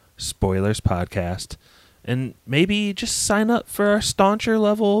patreon.com/spoilerspodcast and maybe just sign up for our stauncher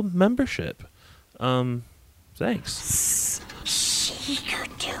level membership. Thanks. She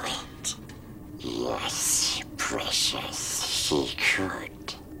could do it. Yes, precious, she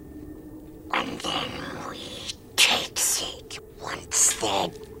could. And then we takes it once they're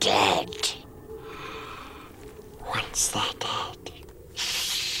dead. Once they're dead.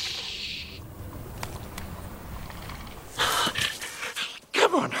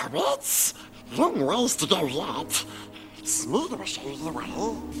 Come on, hobbits. Long ways to go yet. Smeagol will show you the way.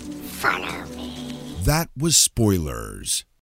 Follow me. That was Spoilers.